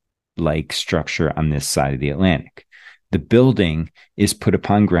any like structure on this side of the Atlantic. The building is put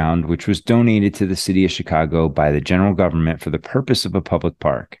upon ground which was donated to the city of Chicago by the general government for the purpose of a public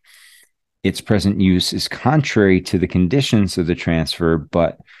park. Its present use is contrary to the conditions of the transfer,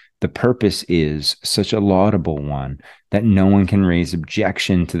 but the purpose is such a laudable one that no one can raise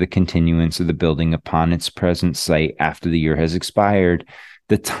objection to the continuance of the building upon its present site after the year has expired,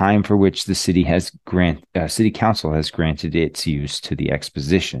 the time for which the city council has granted its use to the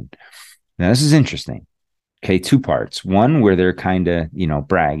Exposition. Now, this is interesting. Okay, 2 parts. One, where they're kind of,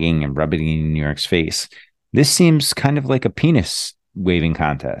 bragging and rubbing it in New York's face. This seems kind of like a penis waving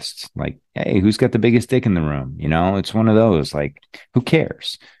contest. Like, hey, who's got the biggest dick in the room? It's one of those. Like, who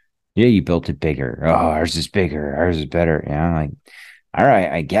cares? Yeah, you built it bigger. Oh, ours is bigger. Ours is better. Like, all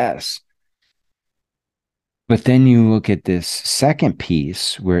right, I guess. But then you look at this second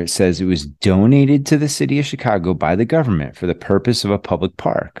piece where it says it was donated to the city of Chicago by the government for the purpose of a public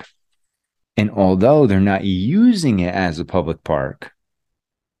park. And although they're not using it as a public park,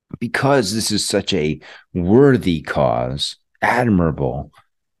 because this is such a worthy cause, admirable,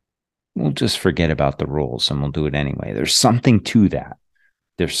 we'll just forget about the rules and we'll do it anyway. There's something to that.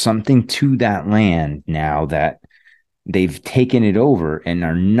 There's something to that land now that they've taken it over and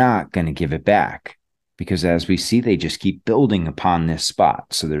are not going to give it back. Because as we see, they just keep building upon this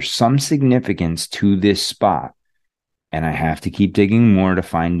spot. So there's some significance to this spot. And I have to keep digging more to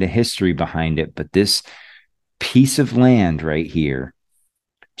find the history behind it. But this piece of land right here,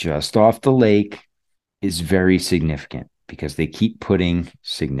 just off the lake, is very significant because they keep putting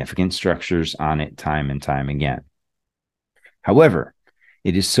significant structures on it time and time again. However,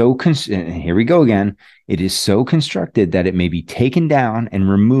 it is so, here we go again, it is so constructed that it may be taken down and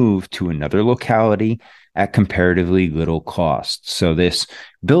removed to another locality at comparatively little cost. So this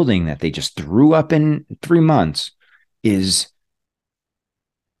building that they just threw up in 3 months is,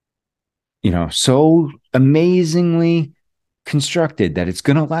 so amazingly constructed that it's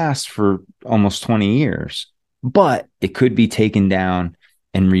going to last for almost 20 years, but it could be taken down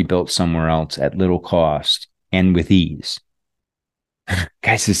and rebuilt somewhere else at little cost and with ease.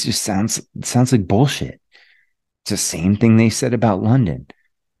 Guys, this just sounds like bullshit. It's the same thing they said about London.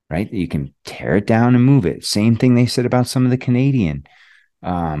 right? You can tear it down and move it. Same thing they said about some of the Canadian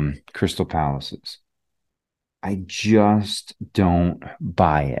crystal palaces. I just don't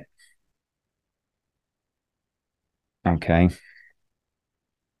buy it. Okay.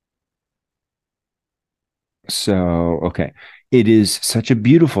 So, okay. It is such a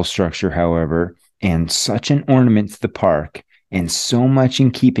beautiful structure, however, and such an ornament to the park, and so much in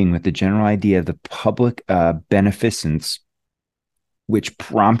keeping with the general idea of the public beneficence, which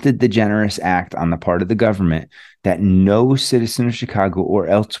prompted the generous act on the part of the government, that no citizen of Chicago or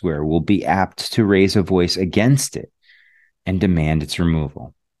elsewhere will be apt to raise a voice against it and demand its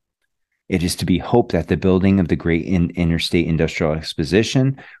removal. It is to be hoped that the building of the great interstate industrial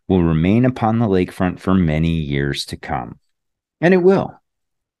exposition will remain upon the lakefront for many years to come. And it will,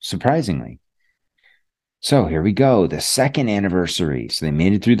 surprisingly. So here we go, the second anniversary. So they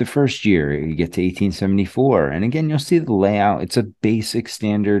made it through the first year. You get to 1874. And again, you'll see the layout. It's a basic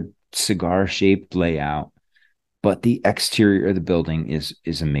standard cigar-shaped layout, but the exterior of the building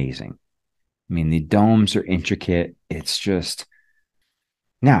is amazing. I mean, the domes are intricate. It's just...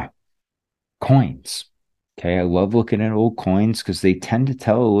 Now, coins. Okay, I love looking at old coins because they tend to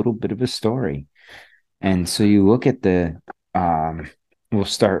tell a little bit of a story. And so you look at we'll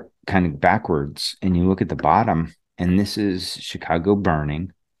start kind of backwards, and you look at the bottom, and this is Chicago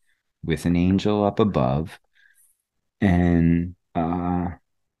burning with an angel up above. And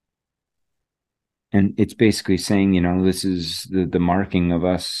it's basically saying, this is the marking of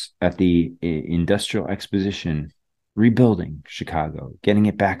us at the industrial exposition, rebuilding Chicago, getting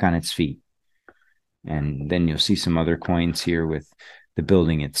it back on its feet. And then you'll see some other coins here with the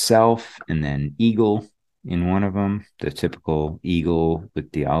building itself, and then eagle in one of them, the typical eagle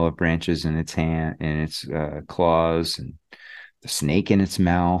with the olive branches in its hand and its claws, and the snake in its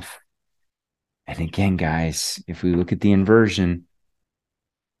mouth. And again, guys, if we look at the inversion,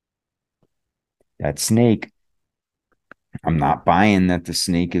 that snake, I'm not buying that the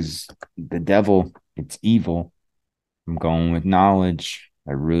snake is the devil. It's evil. I'm going with knowledge.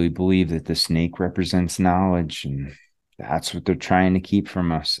 I really believe that the snake represents knowledge, and that's what they're trying to keep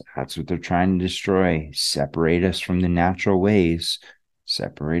from us. That's what they're trying to destroy. Separate us from the natural ways.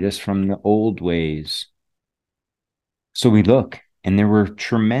 Separate us from the old ways. So we look, and there were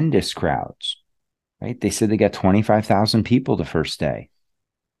tremendous crowds, right? They said they got 25,000 people the first day.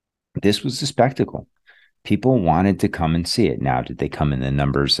 This was a spectacle. People wanted to come and see it. Now, did they come in the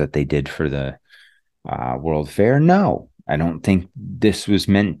numbers that they did for the World Fair? No. I don't think this was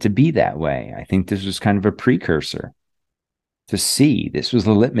meant to be that way. I think this was kind of a precursor to see. This was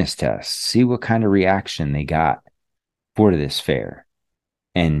the litmus test. See what kind of reaction they got for this fair.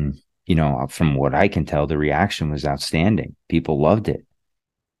 And, from what I can tell, the reaction was outstanding. People loved it.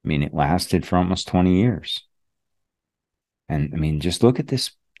 I mean, it lasted for almost 20 years. And I mean, just look at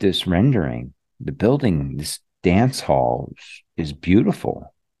this rendering. The building, this dance hall is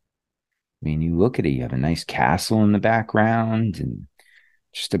beautiful. I mean, you look at it, you have a nice castle in the background and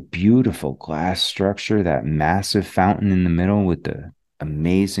just a beautiful glass structure, that massive fountain in the middle with the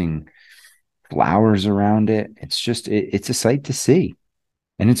amazing flowers around it. It's just, it's a sight to see.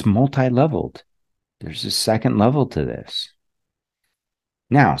 And it's multi-leveled. There's a second level to this.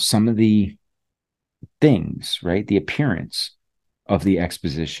 Now, some of the things, right? The appearance of the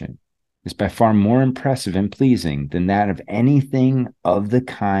exposition is by far more impressive and pleasing than that of anything of the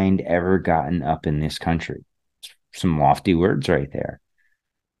kind ever gotten up in this country. Some lofty words right there.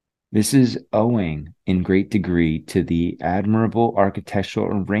 This is owing in great degree to the admirable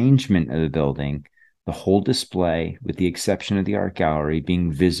architectural arrangement of the building, the whole display, with the exception of the art gallery,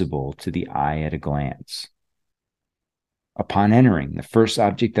 being visible to the eye at a glance. Upon entering, the first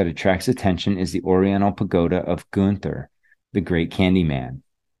object that attracts attention is the Oriental pagoda of Gunther, the great candy man.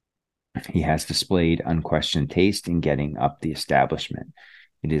 He has displayed unquestioned taste in getting up the establishment.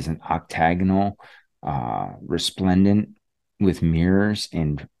 It is an octagonal, resplendent with mirrors,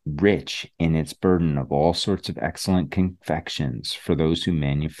 and rich in its burden of all sorts of excellent confections. For those who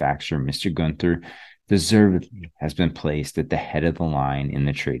manufacture, Mr. Gunther deservedly has been placed at the head of the line in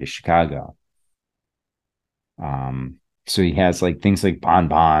the trade of Chicago. So he has like things like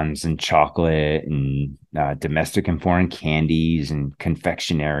bonbons and chocolate and domestic and foreign candies, and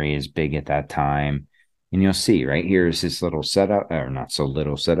confectionery is big at that time. And you'll see right here is this little setup, or not so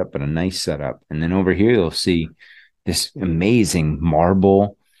little setup, but a nice setup. And then over here, you'll see this amazing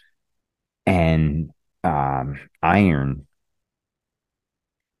marble and iron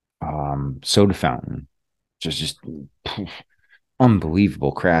soda fountain. Just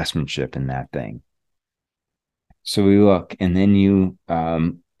unbelievable craftsmanship in that thing. So we look, and then you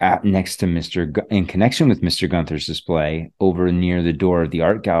next to in connection with Mr. Gunther's display, over near the door of the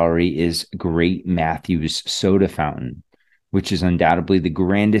art gallery, is Great Matthews Soda Fountain, which is undoubtedly the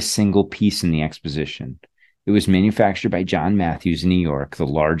grandest single piece in the exposition. It was manufactured by John Matthews in New York, the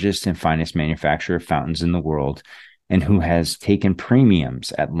largest and finest manufacturer of fountains in the world, and who has taken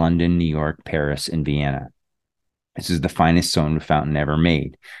premiums at London, New York, Paris, and Vienna. This is the finest soda fountain ever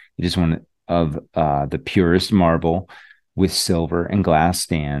made. It is one of the purest marble, with silver and glass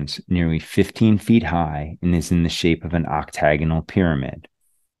stands, nearly 15 feet high, and is in the shape of an octagonal pyramid.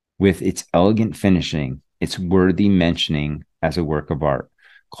 With its elegant finishing, it's worthy mentioning as a work of art.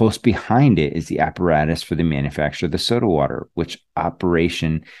 Close behind it is the apparatus for the manufacture of the soda water, which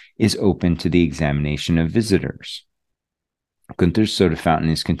operation is open to the examination of visitors. Gunther's soda fountain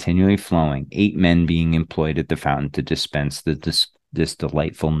is continually flowing, 8 men being employed at the fountain to dispense this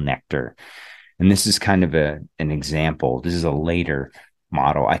delightful nectar. And this is kind of an example. This is a later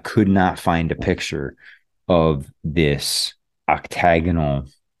model. I could not find a picture of this octagonal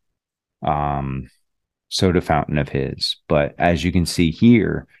soda fountain of his. But as you can see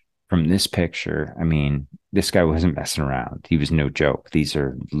here from this picture, I mean, this guy wasn't messing around. He was no joke. These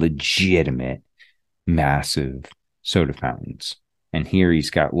are legitimate, massive soda fountains. And here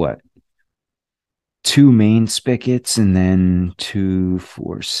he's got what? 2 main spigots and then 2,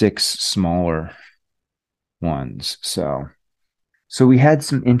 4, 6 smaller ones. So we had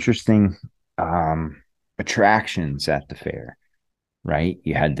some interesting attractions at the fair, right?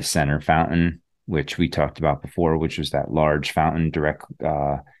 You had the center fountain, which we talked about before, which was that large fountain direct.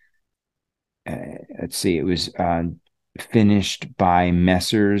 Let's see, it was finished by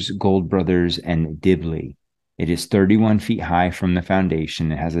Messrs. Gold Brothers and Dibley. It is 31 feet high from the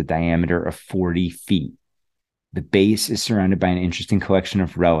foundation. It has a diameter of 40 feet. The base is surrounded by an interesting collection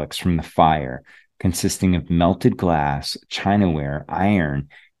of relics from the fire, consisting of melted glass, chinaware, iron,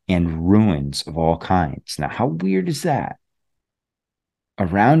 and ruins of all kinds. Now, how weird is that?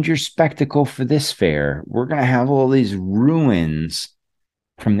 Around your spectacle for this fair, we're going to have all these ruins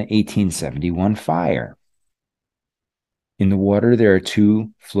from the 1871 fire. In the water, there are 2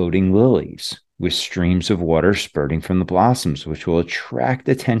 floating lilies, with streams of water spurting from the blossoms, which will attract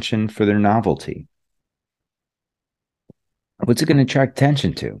attention for their novelty. What's it going to attract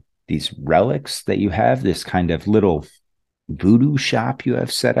attention to? These relics that you have, this kind of little voodoo shop you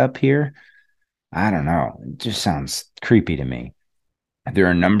have set up here? I don't know. It just sounds creepy to me. There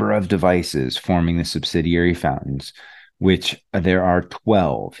are a number of devices forming the subsidiary fountains, which there are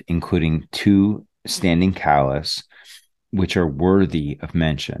 12, including 2 standing caliphs, which are worthy of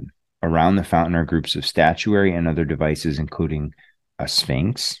mention. Around the fountain are groups of statuary and other devices, including a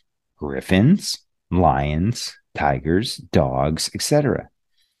sphinx, griffins, lions, tigers, dogs, etc.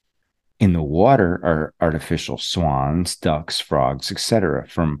 In the water are artificial swans, ducks, frogs, etc.,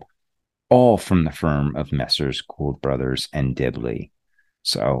 from the firm of Messrs. Gold Brothers and Dibley.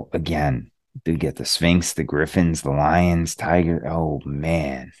 So again, you get the sphinx, the griffins, the lions, tiger. Oh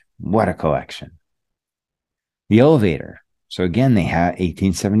man, what a collection. The elevator. So again, they have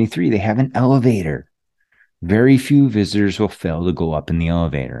 1873, they have an elevator. Very few visitors will fail to go up in the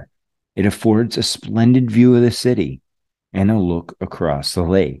elevator. It affords a splendid view of the city and a look across the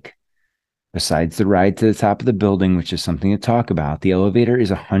lake. Besides the ride to the top of the building, which is something to talk about, the elevator is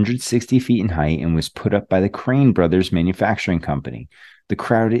 160 feet in height and was put up by the Crane Brothers Manufacturing Company. The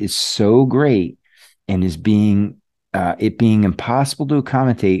crowd is so great and is being impossible to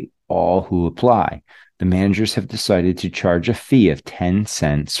accommodate all who apply. The managers have decided to charge a fee of 10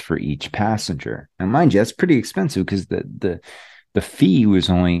 cents for each passenger. Now, mind you, that's pretty expensive because the fee was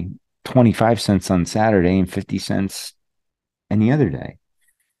only 25 cents on Saturday and 50 cents any other day.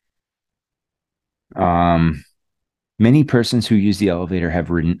 Many persons who use the elevator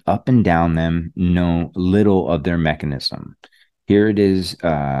have ridden up and down them, know little of their mechanism. Here it is,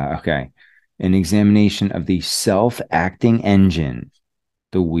 an examination of the self-acting engine,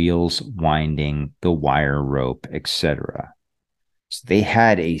 the wheels winding, the wire rope, etc. So they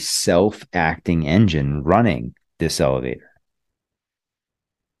had a self-acting engine running this elevator.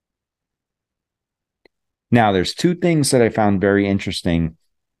 Now, there's 2 things that I found very interesting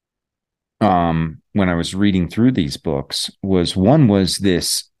when I was reading through these books. One was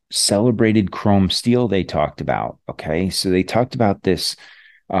this celebrated chrome steel they talked about. Okay, so they talked about this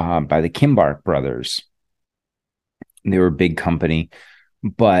by the Kimbark brothers. They were a big company.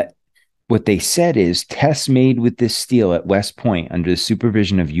 But what they said is tests made with this steel at West Point under the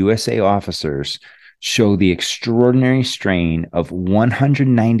supervision of USA officers show the extraordinary strain of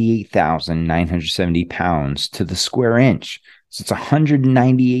 198,970 pounds to the square inch. So it's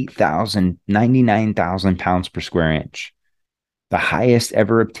 198,000, 99,000 pounds per square inch. The highest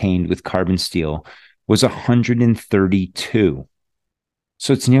ever obtained with carbon steel was 132.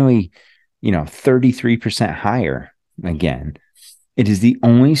 So it's nearly, 33% higher again. It is the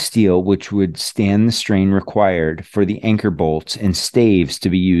only steel which would stand the strain required for the anchor bolts and staves to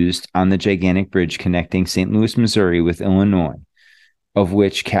be used on the gigantic bridge connecting St. Louis, Missouri with Illinois, of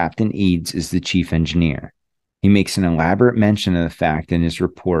which Captain Eads is the chief engineer. He makes an elaborate mention of the fact in his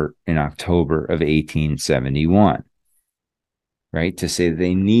report in October of 1871, right? To say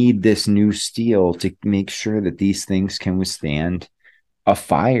they need this new steel to make sure that these things can withstand a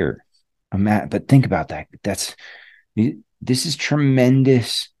fire. But think about that. This is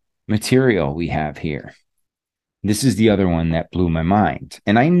tremendous material we have here. This is the other one that blew my mind.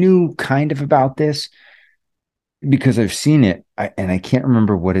 And I knew kind of about this because I've seen it, and I can't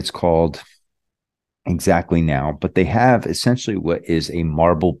remember what it's called exactly now, but they have essentially what is a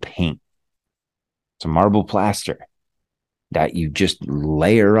marble paint. It's a marble plaster that you just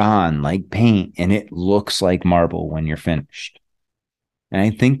layer on like paint, and it looks like marble when you're finished. And I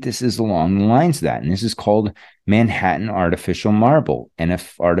think this is along the lines of that. And this is called Manhattan artificial marble and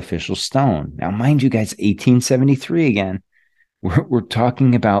artificial stone. Now, mind you guys, 1873 again, we're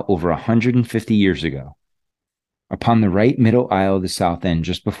talking about over 150 years ago. Upon the right middle aisle of the south end,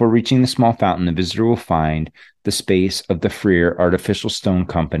 just before reaching the small fountain, the visitor will find the space of the Freer Artificial Stone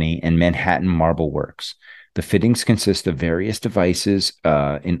Company and Manhattan Marble Works. The fittings consist of various devices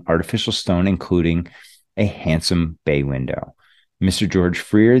in artificial stone, including a handsome bay window. Mr. George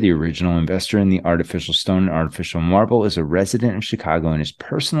Freer, the original investor in the artificial stone and artificial marble, is a resident of Chicago and is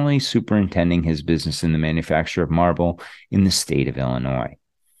personally superintending his business in the manufacture of marble in the state of Illinois.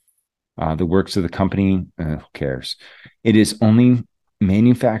 The works of the company, who cares? It is only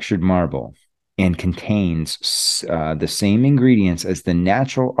manufactured marble and contains the same ingredients as the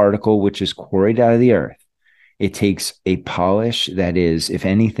natural article which is quarried out of the earth. It takes a polish that is, if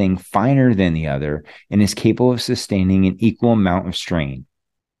anything, finer than the other and is capable of sustaining an equal amount of strain.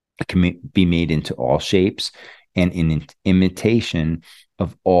 It can be made into all shapes and in imitation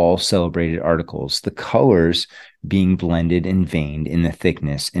of all celebrated articles, the colors being blended and veined in the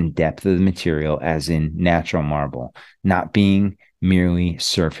thickness and depth of the material as in natural marble, not being merely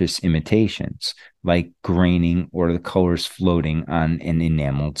surface imitations, like graining or the colors floating on an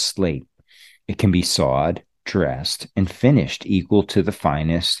enameled slate. It can be sawed, dressed, and finished equal to the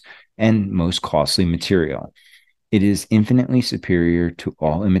finest and most costly material. It is infinitely superior to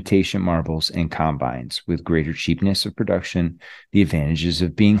all imitation marbles and combines, with greater cheapness of production, the advantages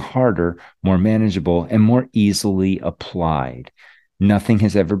of being harder, more manageable, and more easily applied. Nothing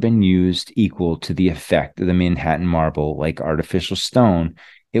has ever been used equal to the effect of the Manhattan marble. Like artificial stone,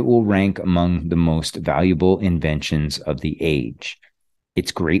 it will rank among the most valuable inventions of the age.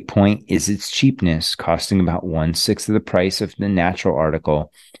 Its great point is its cheapness, costing about 1/6 of the price of the natural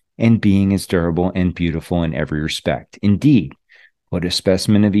article, and being as durable and beautiful in every respect. Indeed, what a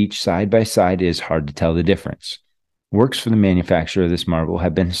specimen of each side by side is hard to tell the difference. Works for the manufacture of this marble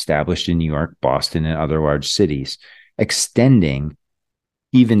have been established in New York, Boston, and other large cities, extending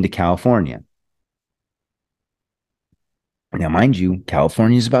even to California. Now, mind you,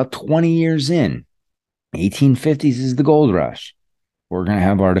 California is about 20 years in. 1850s is the gold rush. We're going to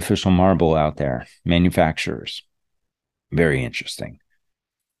have artificial marble out there, manufacturers. Very interesting.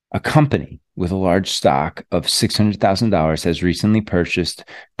 A company with a large stock of $600,000 has recently purchased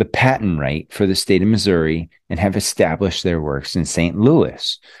the patent right for the state of Missouri and have established their works in St.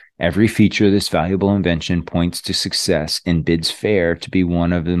 Louis. Every feature of this valuable invention points to success and bids fair to be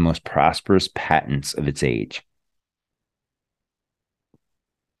one of the most prosperous patents of its age.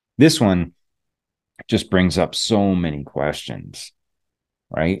 This one just brings up so many questions,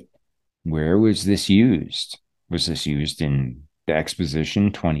 right? Where was this used? Was this used in the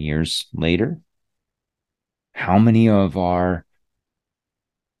Exposition 20 years later? How many of our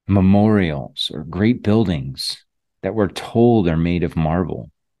memorials or great buildings that we're told are made of marble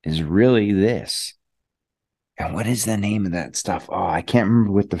is really this? And what is the name of that stuff? Oh, I can't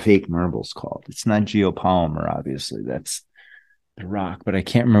remember what the fake marble's called. It's not geopolymer, obviously. That's the rock, but I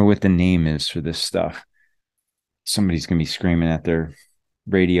can't remember what the name is for this stuff. Somebody's going to be screaming at their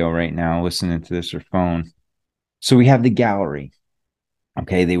radio right now, listening to this or phone. So we have the gallery.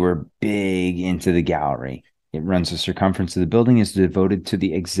 Okay, they were big into the gallery. It runs the circumference of the building, is devoted to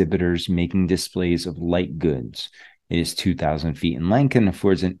the exhibitors making displays of light goods. It is 2,000 feet in length and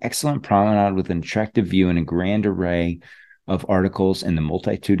affords an excellent promenade with an attractive view and a grand array of articles and the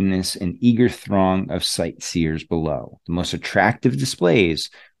multitudinous and eager throng of sightseers below. The most attractive displays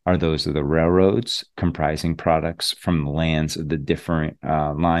are those of the railroads, comprising products from the lands of the different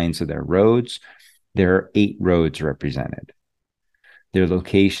lines of their roads. There are 8 roads represented. Their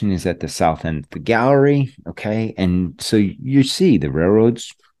location is at the south end of the gallery. Okay. And so you see the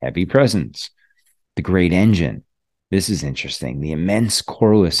railroad's heavy presence. The great engine. This is interesting. The immense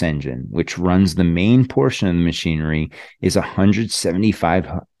Corliss engine, which runs the main portion of the machinery, is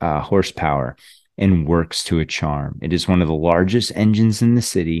 175 horsepower and works to a charm. It is one of the largest engines in the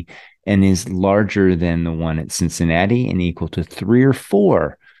city and is larger than the one at Cincinnati and equal to 3 or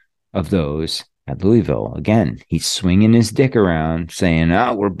 4 of those at Louisville. Again, he's swinging his dick around saying,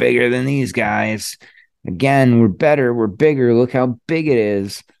 oh, we're bigger than these guys. Again, we're better. We're bigger. Look how big it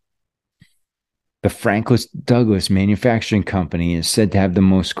is. The Franklin Douglas Manufacturing Company is said to have the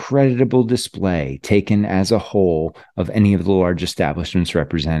most creditable display taken as a whole of any of the large establishments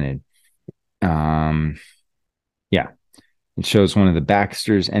represented. It shows one of the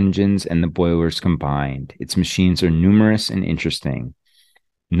Baxter's engines and the boilers combined. Its machines are numerous and interesting.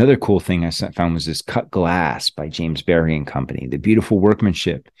 Another cool thing I found was this cut glass by James Barry and Company. The beautiful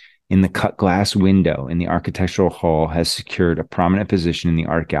workmanship in the cut glass window in the architectural hall has secured a prominent position in the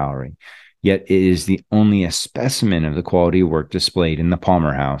art gallery. Yet it is only a specimen of the quality of work displayed in the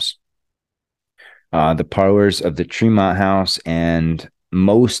Palmer House, the parlors of the Tremont House, and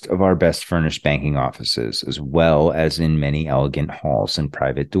most of our best furnished banking offices, as well as in many elegant halls and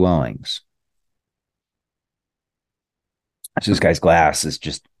private dwellings. So this guy's glass is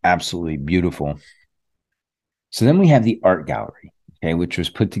just absolutely beautiful. So then we have the art gallery, okay, which was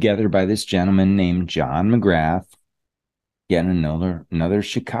put together by this gentleman named John McGrath. Again, another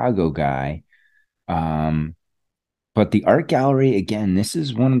Chicago guy. But the art gallery, again, this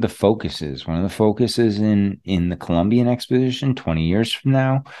is one of the focuses in the Columbian Exposition 20 years from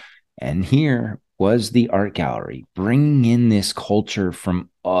now. And here was the art gallery, bringing in this culture from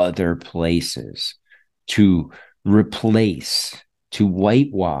other places to replace, to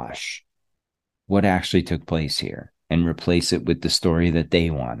whitewash what actually took place here and replace it with the story that they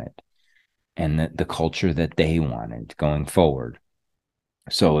wanted and the culture that they wanted going forward.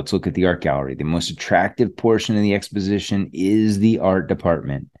 So let's look at the art gallery. The most attractive portion of the exposition is the art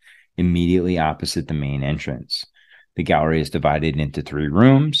department, immediately opposite the main entrance. The gallery is divided into 3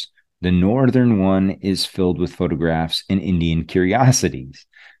 rooms. The northern one is filled with photographs and Indian curiosities.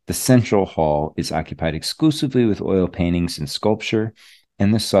 The central hall is occupied exclusively with oil paintings and sculpture,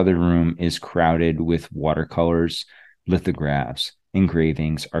 and the southern room is crowded with watercolors, lithographs,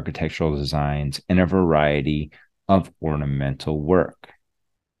 engravings, architectural designs, and a variety of ornamental work.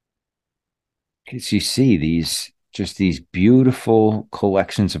 As you see these beautiful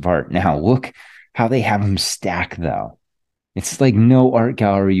collections of art. Now look how they have them stacked, though. It's like no art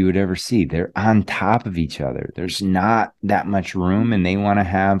gallery you would ever see. They're on top of each other. There's not that much room, and they want to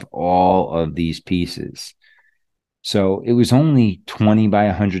have all of these pieces. So it was only 20 by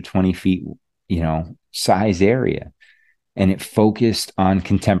 120 feet, size area. And it focused on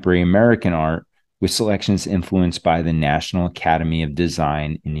contemporary American art with selections influenced by the National Academy of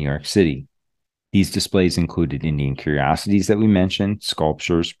Design in New York City. These displays included Indian curiosities that we mentioned,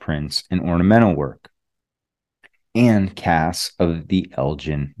 sculptures, prints, and ornamental work, and casts of the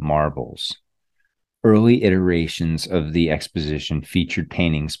Elgin marbles. Early iterations of the exposition featured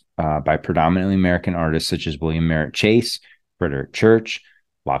paintings by predominantly American artists such as William Merritt Chase, Frederick Church,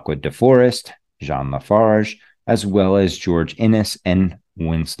 Lockwood de Forest, Jean Lafarge, as well as George Inness and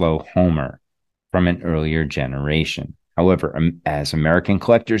Winslow Homer from an earlier generation. However, as American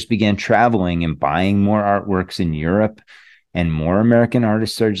collectors began traveling and buying more artworks in Europe, and more American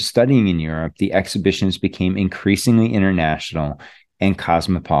artists started studying in Europe, the exhibitions became increasingly international and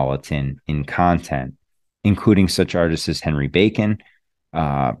cosmopolitan in content, including such artists as Henry Bacon,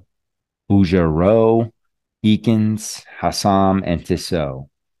 Bouguereau, Eakins, Hassam, and Tissot.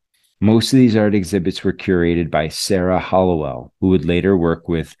 Most of these art exhibits were curated by Sarah Hollowell, who would later work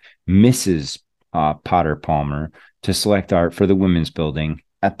with Mrs. Potter Palmer to select art for the Women's Building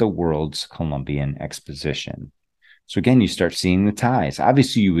at the World's Columbian Exposition. So again, you start seeing the ties.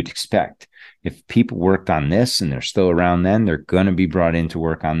 Obviously, you would expect if people worked on this and they're still around then, they're going to be brought in to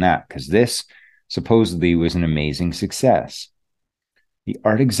work on that because this supposedly was an amazing success. The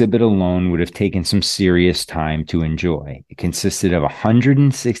art exhibit alone would have taken some serious time to enjoy. It consisted of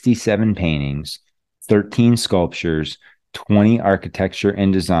 167 paintings, 13 sculptures, 20 architecture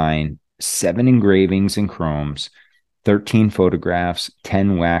and design, 7 engravings and chromes, 13 photographs,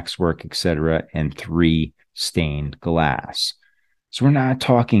 10 waxwork, etc., and 3 stained glass. So we're not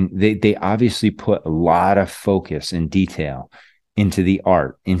talking, they obviously put a lot of focus and detail into the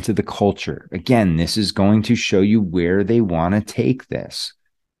art, into the culture. Again, this is going to show you where they want to take this.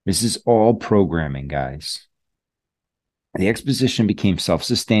 This is all programming, guys. The exposition became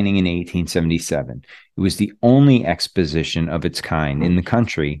self-sustaining in 1877. It was the only exposition of its kind in the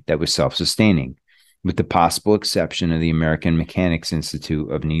country that was self-sustaining, with the possible exception of the American Mechanics Institute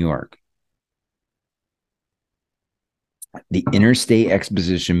of New York. The Interstate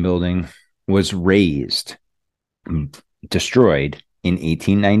Exposition Building was destroyed in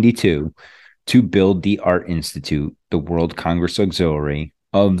 1892 to build the Art Institute, the World Congress Auxiliary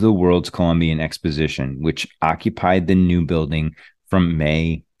of the World's Columbian Exposition, which occupied the new building from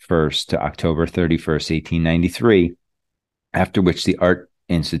May 1st to October 31st, 1893, after which the Art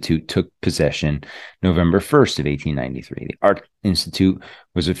Institute took possession November 1st of 1893. The Art Institute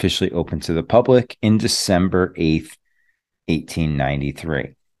was officially opened to the public in December 8th,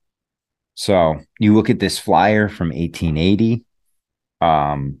 1893. So you look at this flyer from 1880,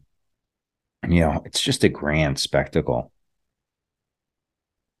 it's just a grand spectacle.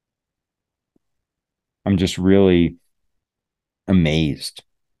 I'm just really amazed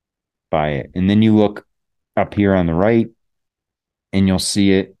by it. And then you look up here on the right and you'll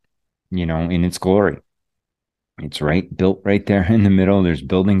see it, in its glory. It's built right there in the middle. There's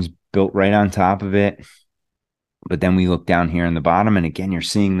buildings built right on top of it. But then we look down here in the bottom, and again, you're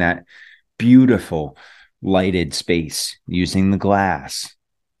seeing that beautiful lighted space using the glass,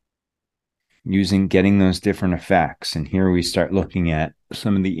 getting those different effects. And here we start looking at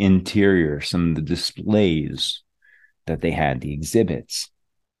some of the interior, some of the displays that they had, the exhibits.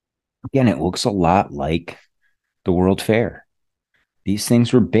 Again, it looks a lot like the World Fair. These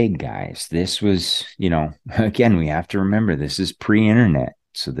things were big, guys. This was, again, we have to remember this is pre-internet.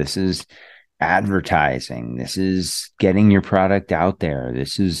 So this is advertising. This is getting your product out there.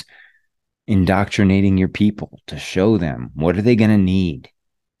 This is indoctrinating your people to show them what are they going to need.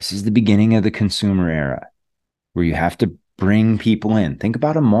 This is the beginning of the consumer era where you have to bring people in. Think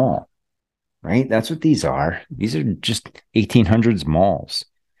about a mall, right? That's what these are. These are just 1800s malls,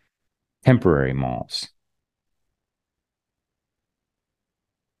 temporary malls.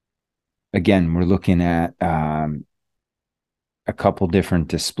 Again, we're looking at a couple different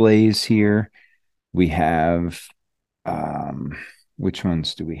displays here. We have, which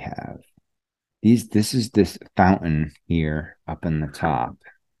ones do we have? This is this fountain here up in the top.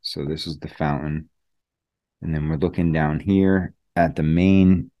 So this is the fountain. And then we're looking down here at the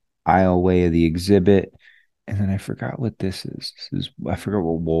main aisleway of the exhibit. And then I forgot what this is. I forgot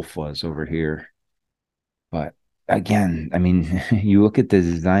what wolf was over here. But again, I mean, you look at the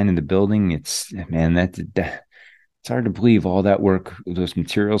design of the building, it's hard to believe all that work, those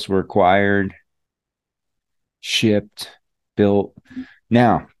materials were acquired, shipped, built.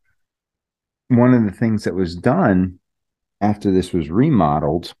 Now, one of the things that was done after this was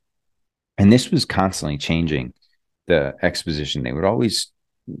remodeled, and this was constantly changing the exposition, they would always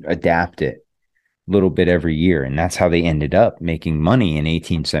adapt it a little bit every year. And that's how they ended up making money in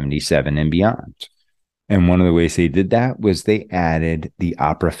 1877 and beyond. And one of the ways they did that was they added the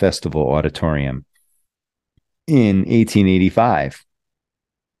Opera Festival Auditorium in 1885.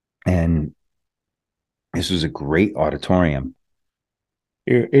 And this was a great auditorium.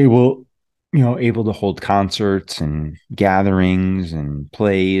 Able to hold concerts and gatherings and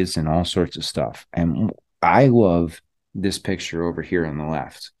plays and all sorts of stuff. And I love this picture over here on the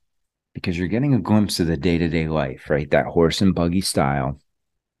left because you're getting a glimpse of the day-to-day life, right? That horse and buggy style.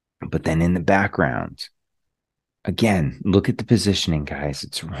 But then in the background, again, look at the positioning, guys.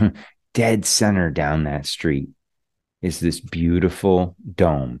 It's dead center down that street is this beautiful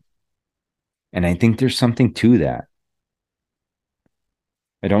dome. And I think there's something to that.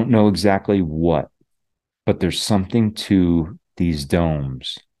 I don't know exactly what, but there's something to these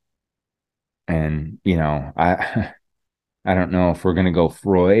domes. And, I don't know if we're going to go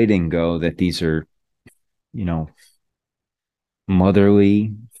Freud and go that these are,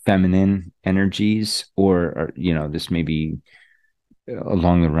 motherly, feminine energies, or this may be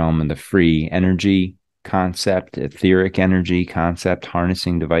along the realm of the free energy concept, etheric energy concept,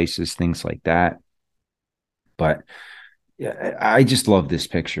 harnessing devices, things like that. But I just love this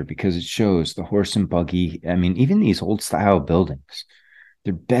picture because it shows the horse and buggy. I mean, even these old style buildings,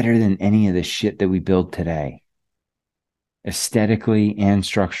 they're better than any of the shit that we build today. Aesthetically and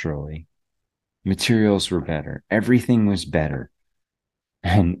structurally, materials were better. Everything was better.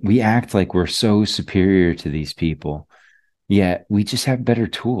 And we act like we're so superior to these people, yet we just have better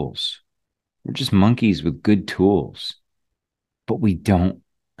tools. We're just monkeys with good tools, but we don't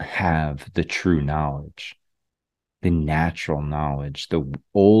have the true knowledge, the natural knowledge, the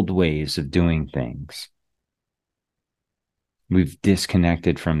old ways of doing things. We've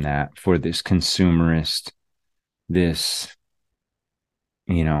disconnected from that for this consumerist, this,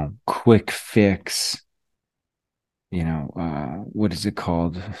 quick fix, what is it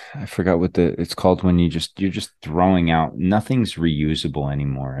called? I forgot what it's called when you're just throwing out. Nothing's reusable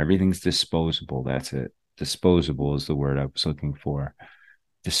anymore. Everything's disposable. That's it. Disposable is the word I was looking for.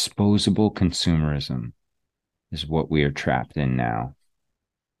 Disposable consumerism is what we are trapped in now.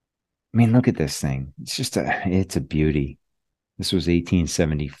 I mean, look at this thing. It's a beauty. This was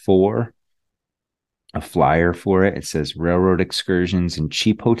 1874. A flyer for it. It says railroad excursions and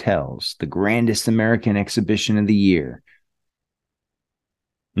cheap hotels, the grandest American exhibition of the year.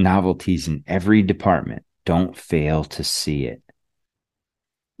 Novelties in every department. Don't fail to see it.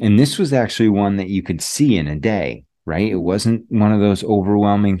 And this was actually one that you could see in a day, right? It wasn't one of those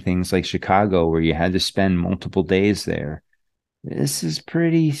overwhelming things like Chicago where you had to spend multiple days there. This is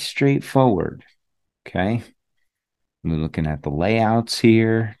pretty straightforward. Okay. We're looking at the layouts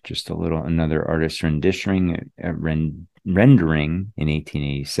here, just another artist rendering in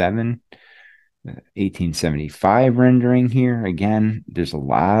 1887, 1875 rendering here. Again, there's a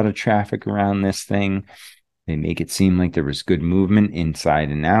lot of traffic around this thing. They make it seem like there was good movement inside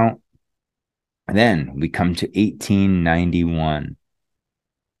and out. And then we come to 1891.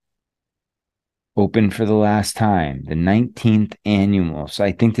 Open for the last time, the 19th annual. So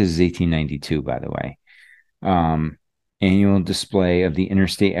I think this is 1892, by the way. Annual display of the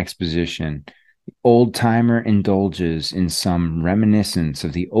Interstate Exposition. The old timer indulges in some reminiscence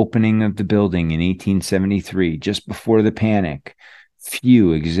of the opening of the building in 1873, just before the panic.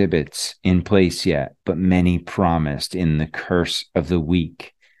 Few exhibits in place yet, but many promised in the curse of the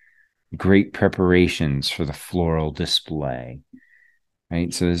week. Great preparations for the floral display.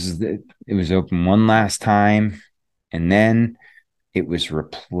 Right, so it was open one last time, and then it was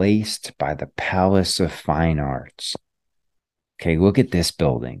replaced by the Palace of Fine Arts. Okay, look at this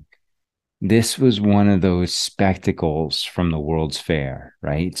building. This was one of those spectacles from the World's Fair,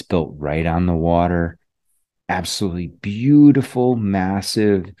 right? It's built right on the water. Absolutely beautiful,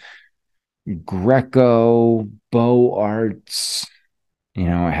 massive Greco Beaux Arts. It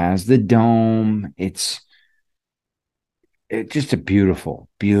has the dome. It's just a beautiful,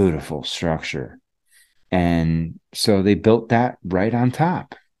 beautiful structure. And so they built that right on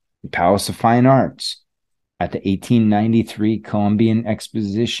top. The Palace of Fine Arts at the 1893 Columbian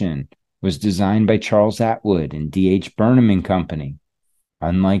Exposition was designed by Charles Atwood and D.H. Burnham and Company.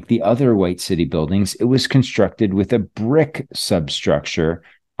 Unlike the other White City buildings, it was constructed with a brick substructure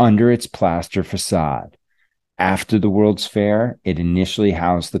under its plaster facade. After the World's Fair, it initially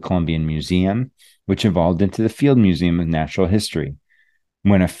housed the Columbian Museum, which evolved into the Field Museum of Natural History.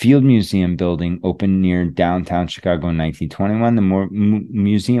 When a field museum building opened near downtown Chicago in 1921, the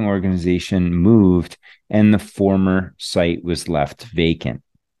museum organization moved and the former site was left vacant.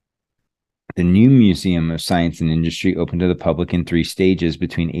 The new Museum of Science and Industry opened to the public in 3 stages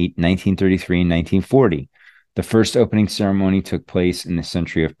between 1933 and 1940. The first opening ceremony took place in the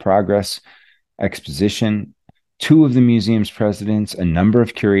Century of Progress Exposition. 2 of the museum's presidents, a number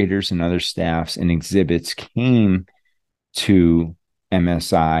of curators and other staffs and exhibits came to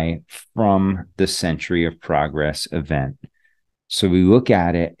MSI from the Century of Progress event. So we look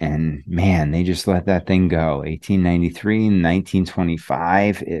at it and man, they just let that thing go. 1893 and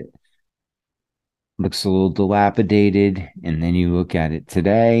 1925, it looks a little dilapidated. And then you look at it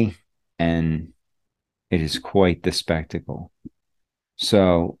today and it is quite the spectacle.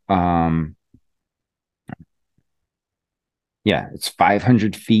 So, yeah, it's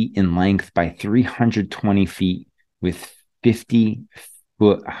 500 feet in length by 320 feet with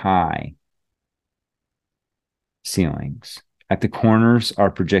 50-foot high ceilings. At the corners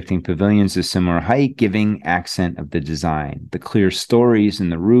are projecting pavilions of similar height, giving accent of the design. The clear stories in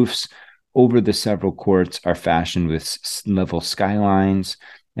the roofs over the several courts are fashioned with level skylines,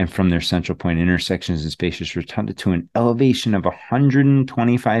 and from their central point intersections and spacious rotunda to an elevation of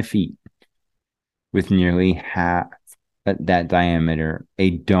 125 feet with nearly half that diameter,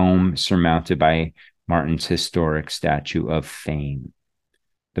 a dome surmounted by Martin's historic statue of Fame.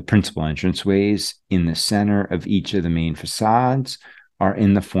 The principal entranceways in the center of each of the main facades are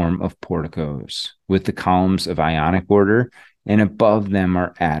in the form of porticos, with the columns of Ionic order, and above them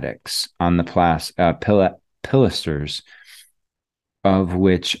are attics on the pilasters, of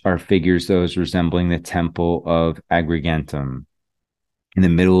which are figures those resembling the temple of Agrigentum. In the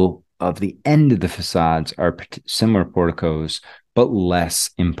middle of the end of the facades are similar porticos, but less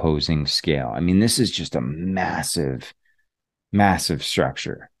imposing scale. I mean, this is just a massive, massive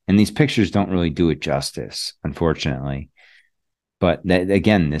structure. And these pictures don't really do it justice, unfortunately. But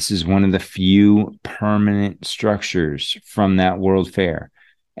again, this is one of the few permanent structures from that World Fair.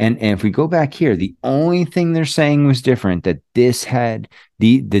 And if we go back here, the only thing they're saying was different, that this had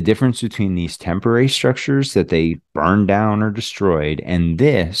the difference between these temporary structures that they burned down or destroyed, and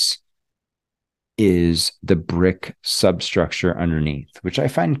this is the brick substructure underneath, which I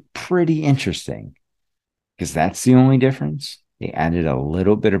find pretty interesting because that's the only difference. They added a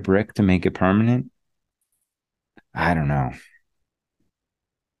little bit of brick to make it permanent. I don't know.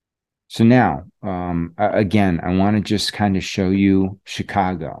 So now, again, I want to just kind of show you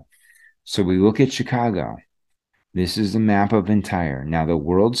Chicago. So we look at Chicago. This is the map of entire. Now, the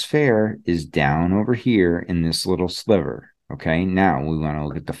World's Fair is down over here in this little sliver. Okay, now we want to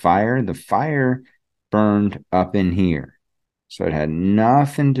look at the fire. The fire burned up in here. So it had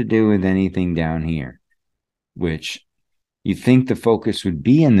nothing to do with anything down here, which you think the focus would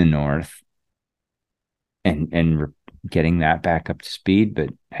be in the north and getting that back up to speed. But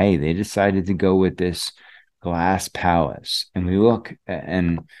hey, they decided to go with this glass palace. And we look,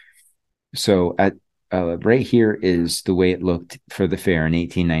 and so at right here is the way it looked for the fair in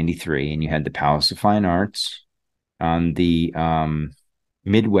 1893. And you had the Palace of Fine Arts on the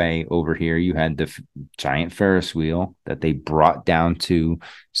midway over here. You had the giant Ferris wheel that they brought down to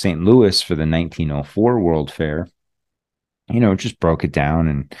St. Louis for the 1904 World Fair. Just broke it down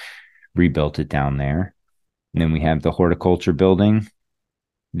and rebuilt it down there. And then we have the horticulture building,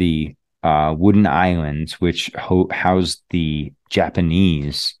 the wooden islands, which housed the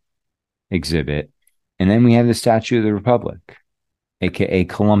Japanese exhibit. And then we have the Statue of the Republic, aka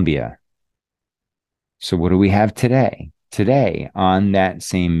Columbia. So what do we have today? Today, on that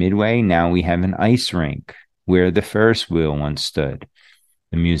same midway, now we have an ice rink where the Ferris wheel once stood.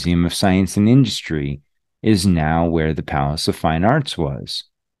 The Museum of Science and Industry is now where the Palace of Fine Arts was.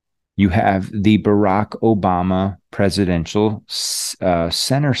 You have the Barack Obama presidential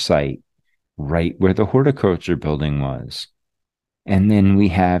center site right where the horticulture building was. And then we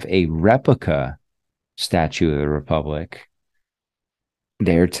have a replica Statue of the Republic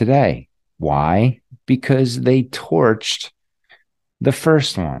there today. Why? Because they torched the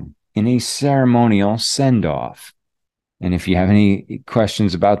first one in a ceremonial send-off. And if you have any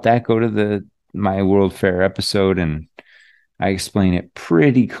questions about that, go to my World Fair episode, and I explain it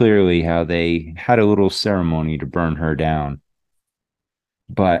pretty clearly how they had a little ceremony to burn her down.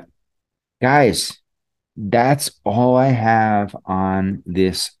 But guys, that's all I have on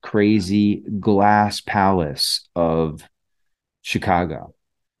this crazy glass palace of Chicago.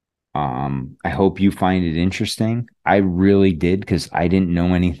 I hope you find it interesting. I really did, because I didn't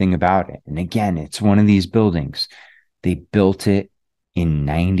know anything about it. And again, it's one of these buildings. They built it in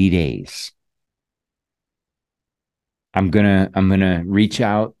 90 days. I'm gonna reach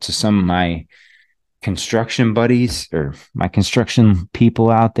out to some of my construction buddies or my construction people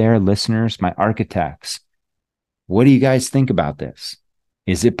out there, listeners, my architects. What do you guys think about this?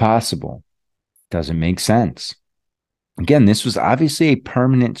 Is it possible? Does it make sense? Again, this was obviously a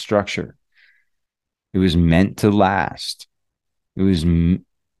permanent structure. It was meant to last. It was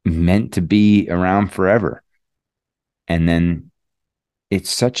meant to be around forever. And then it's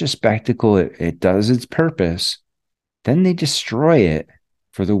such a spectacle. It does its purpose. Then they destroy it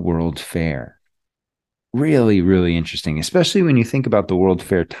for the World Fair. Really, really interesting, especially when you think about the World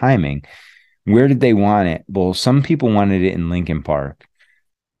Fair timing. Where did they want it? Well, some people wanted it in Lincoln Park.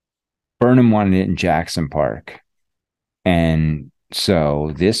 Burnham wanted it in Jackson Park. And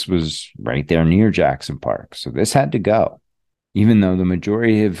so this was right there near Jackson Park. So this had to go, even though the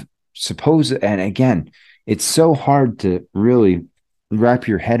majority have supposed, and again, it's so hard to really wrap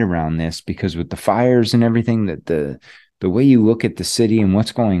your head around this, because with the fires and everything, that the way you look at the city and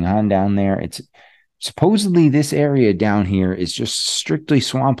what's going on down there, it's supposedly this area down here is just strictly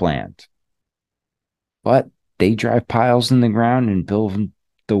swampland. But they drive piles in the ground and build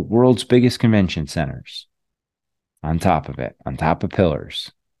the world's biggest convention centers on top of it, on top of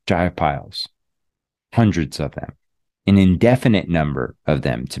pillars, drive piles, hundreds of them, an indefinite number of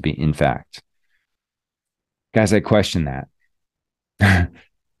them to be, in fact. Guys, I question that.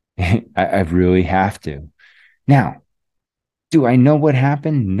 I really have to. Now, do I know what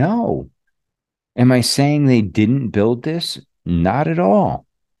happened? No. Am I saying they didn't build this? Not at all.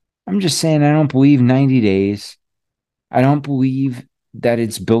 I'm just saying I don't believe 90 days. I don't believe that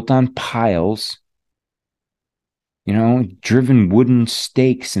it's built on piles. Driven wooden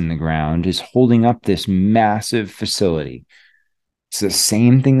stakes in the ground is holding up this massive facility. It's the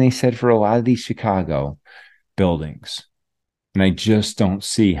same thing they said for a lot of these Chicago buildings. And I just don't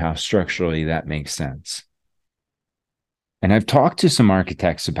see how structurally that makes sense. And I've talked to some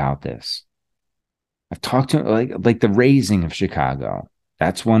architects about this. I've talked to like the raising of Chicago.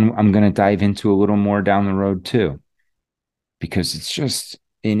 That's one I'm going to dive into a little more down the road too, because it's just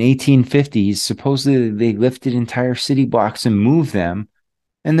in 1850s, supposedly they lifted entire city blocks and moved them,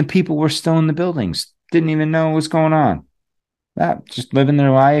 and the people were still in the buildings, didn't even know what was going on. Just living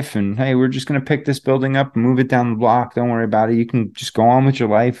their life, and hey, we're just going to pick this building up and move it down the block. Don't worry about it. You can just go on with your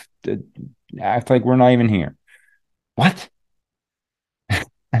life. Act like we're not even here. What?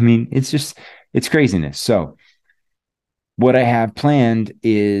 I mean, it's craziness. So what I have planned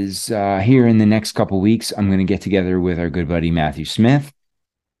is here in the next couple of weeks, I'm going to get together with our good buddy Matthew Smith,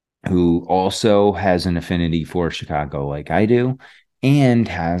 who also has an affinity for Chicago like I do, and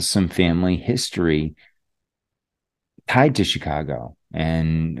has some family history tied to Chicago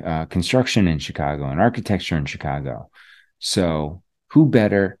and construction in Chicago and architecture in Chicago. So who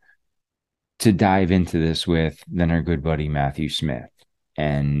better to dive into this with than our good buddy Matthew Smith?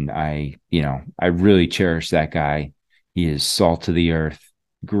 And I really cherish that guy. He is salt of the earth,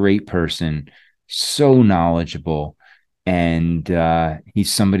 great person, so knowledgeable. And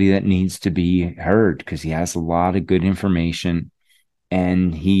he's somebody that needs to be heard because he has a lot of good information.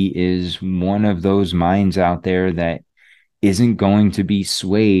 And he is one of those minds out there that isn't going to be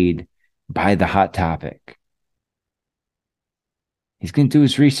swayed by the hot topic. He's going to do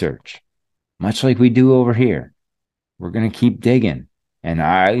his research, much like we do over here. We're going to keep digging. And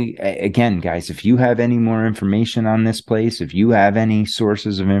again, guys, if you have any more information on this place, if you have any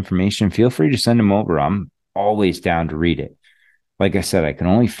sources of information, feel free to send them over. I'm always down to read it. Like I said, I can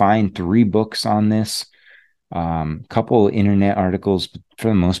only find 3 books on this, couple of internet articles, but for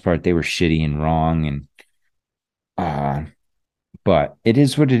the most part, they were shitty and wrong. But it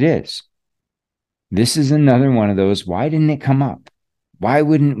is what it is. This is another one of those. Why didn't it come up? Why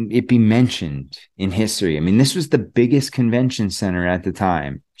wouldn't it be mentioned in history? I mean, this was the biggest convention center at the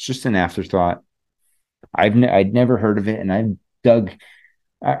time. It's just an afterthought. I'd never heard of it, and I've dug,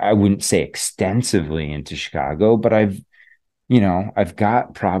 I wouldn't say extensively into Chicago, but I've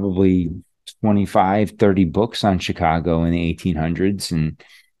got probably 25, 30 books on Chicago in the 1800s. And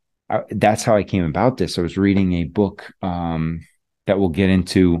that's how I came about this. I was reading a book that we'll get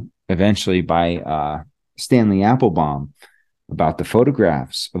into eventually by Stanley Applebaum about the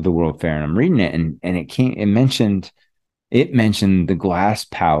photographs of the World Fair. And I'm reading it, and it mentioned the Glass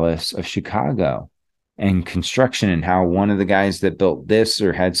Palace of Chicago and construction, and how one of the guys that built this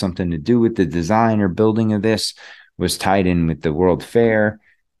or had something to do with the design or building of this was tied in with the World Fair.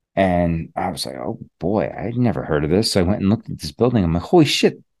 And I was like, oh boy, I'd never heard of this. So I went and looked at this building. I'm like, holy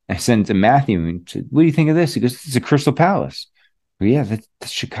shit. I sent it to Matthew and said, what do you think of this? He goes, it's a Crystal Palace. Well, yeah, that's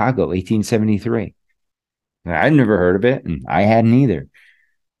Chicago, 1873. I'd never heard of it, and I hadn't either.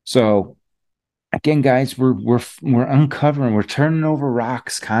 So again, guys, we're uncovering, we're turning over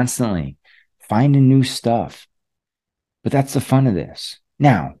rocks constantly, finding new stuff. But that's the fun of this.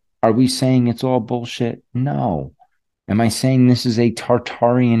 Now, are we saying it's all bullshit? No. Am I saying this is a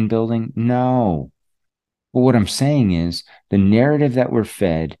Tartarian building? No. But what I'm saying is the narrative that we're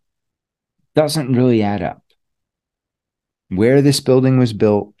fed doesn't really add up. Where this building was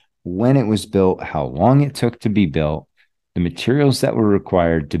built, when it was built, how long it took to be built, the materials that were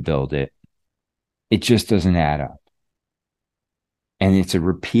required to build it, it just doesn't add up. And it's a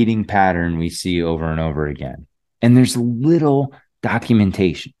repeating pattern we see over and over again. And there's little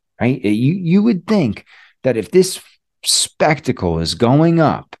documentation, right? You would think that if this spectacle is going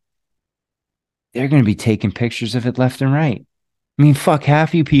up, they're going to be taking pictures of it left and right. I mean, fuck,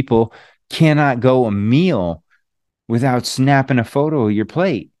 half you people cannot go a meal without snapping a photo of your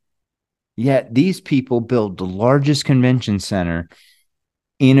plate. Yet these people built the largest convention center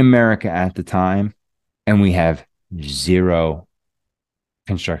in America at the time, and we have 0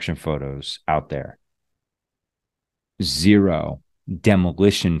 construction photos out there. 0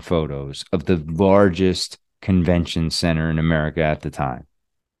 demolition photos of the largest convention center in America at the time.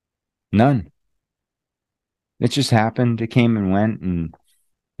 None. It just happened. It came and went, and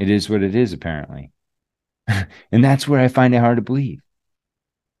it is what it is, apparently. And that's where I find it hard to believe.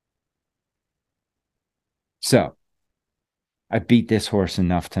 So, I beat this horse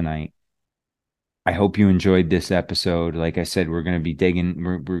enough tonight. I hope you enjoyed this episode. Like I said, we're going to be digging.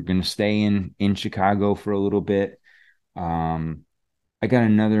 We're going to stay in Chicago for a little bit. I got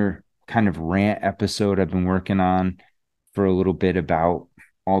another kind of rant episode I've been working on for a little bit about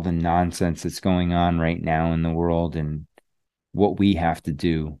all the nonsense that's going on right now in the world and what we have to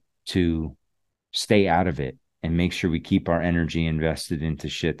do to stay out of it and make sure we keep our energy invested into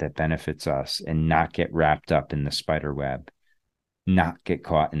shit that benefits us and not get wrapped up in the spider web, not get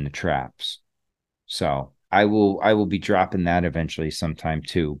caught in the traps. So I will be dropping that eventually sometime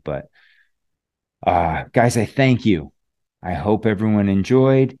too. But guys, I thank you. I hope everyone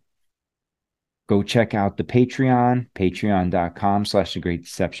enjoyed. Go check out the Patreon, patreon.com/The Great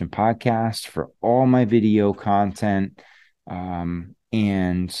Deception Podcast for all my video content.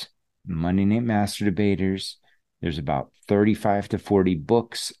 And Monday Night Master Debaters. There's about 35 to 40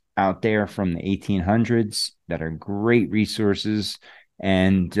 books out there from the 1800s that are great resources.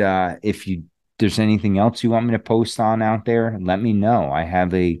 And if there's anything else you want me to post on out there, let me know.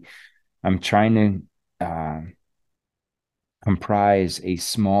 I'm trying to comprise a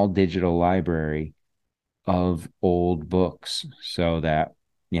small digital library of old books so that,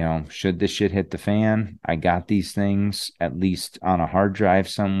 should this shit hit the fan, I got these things at least on a hard drive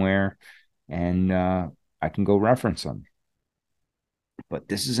somewhere, and I can go reference them. But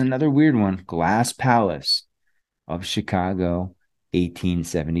this is another weird one. Glass Palace of Chicago,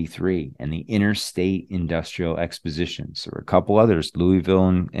 1873, and the Interstate Industrial Expositions. There were a couple others, Louisville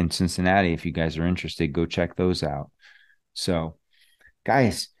and Cincinnati. If you guys are interested, go check those out. So,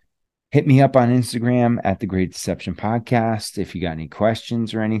 guys, hit me up on Instagram at The Great Deception Podcast. If you got any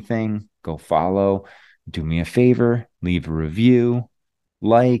questions or anything, go follow. Do me a favor, leave a review,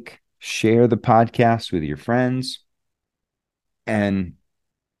 share the podcast with your friends. And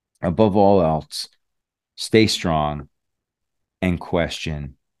above all else, stay strong and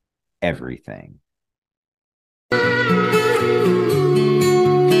question everything.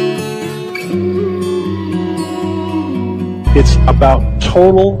 It's about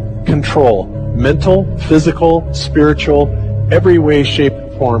total control, mental, physical, spiritual, every way, shape,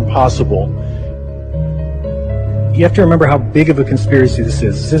 and form possible. You have to remember how big of a conspiracy this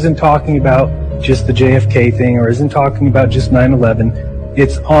is. This isn't talking about just the JFK thing, or isn't talking about just 9/11.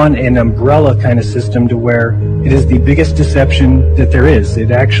 It's on an umbrella kind of system to where it is the biggest deception that there is.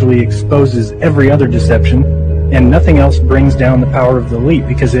 It actually exposes every other deception, and nothing else brings down the power of the elite,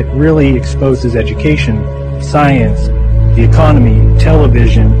 because it really exposes education, science, the economy,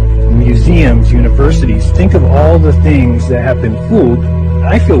 television, museums, universities. Think of all the things that have been fooled.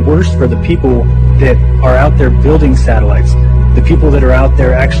 I feel worse for the people that are out there building satellites, the people that are out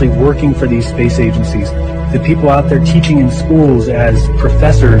there actually working for these space agencies, the people out there teaching in schools as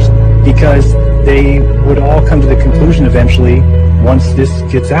professors, because they would all come to the conclusion eventually, once this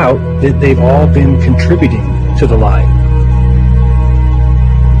gets out, that they've all been contributing to the lie.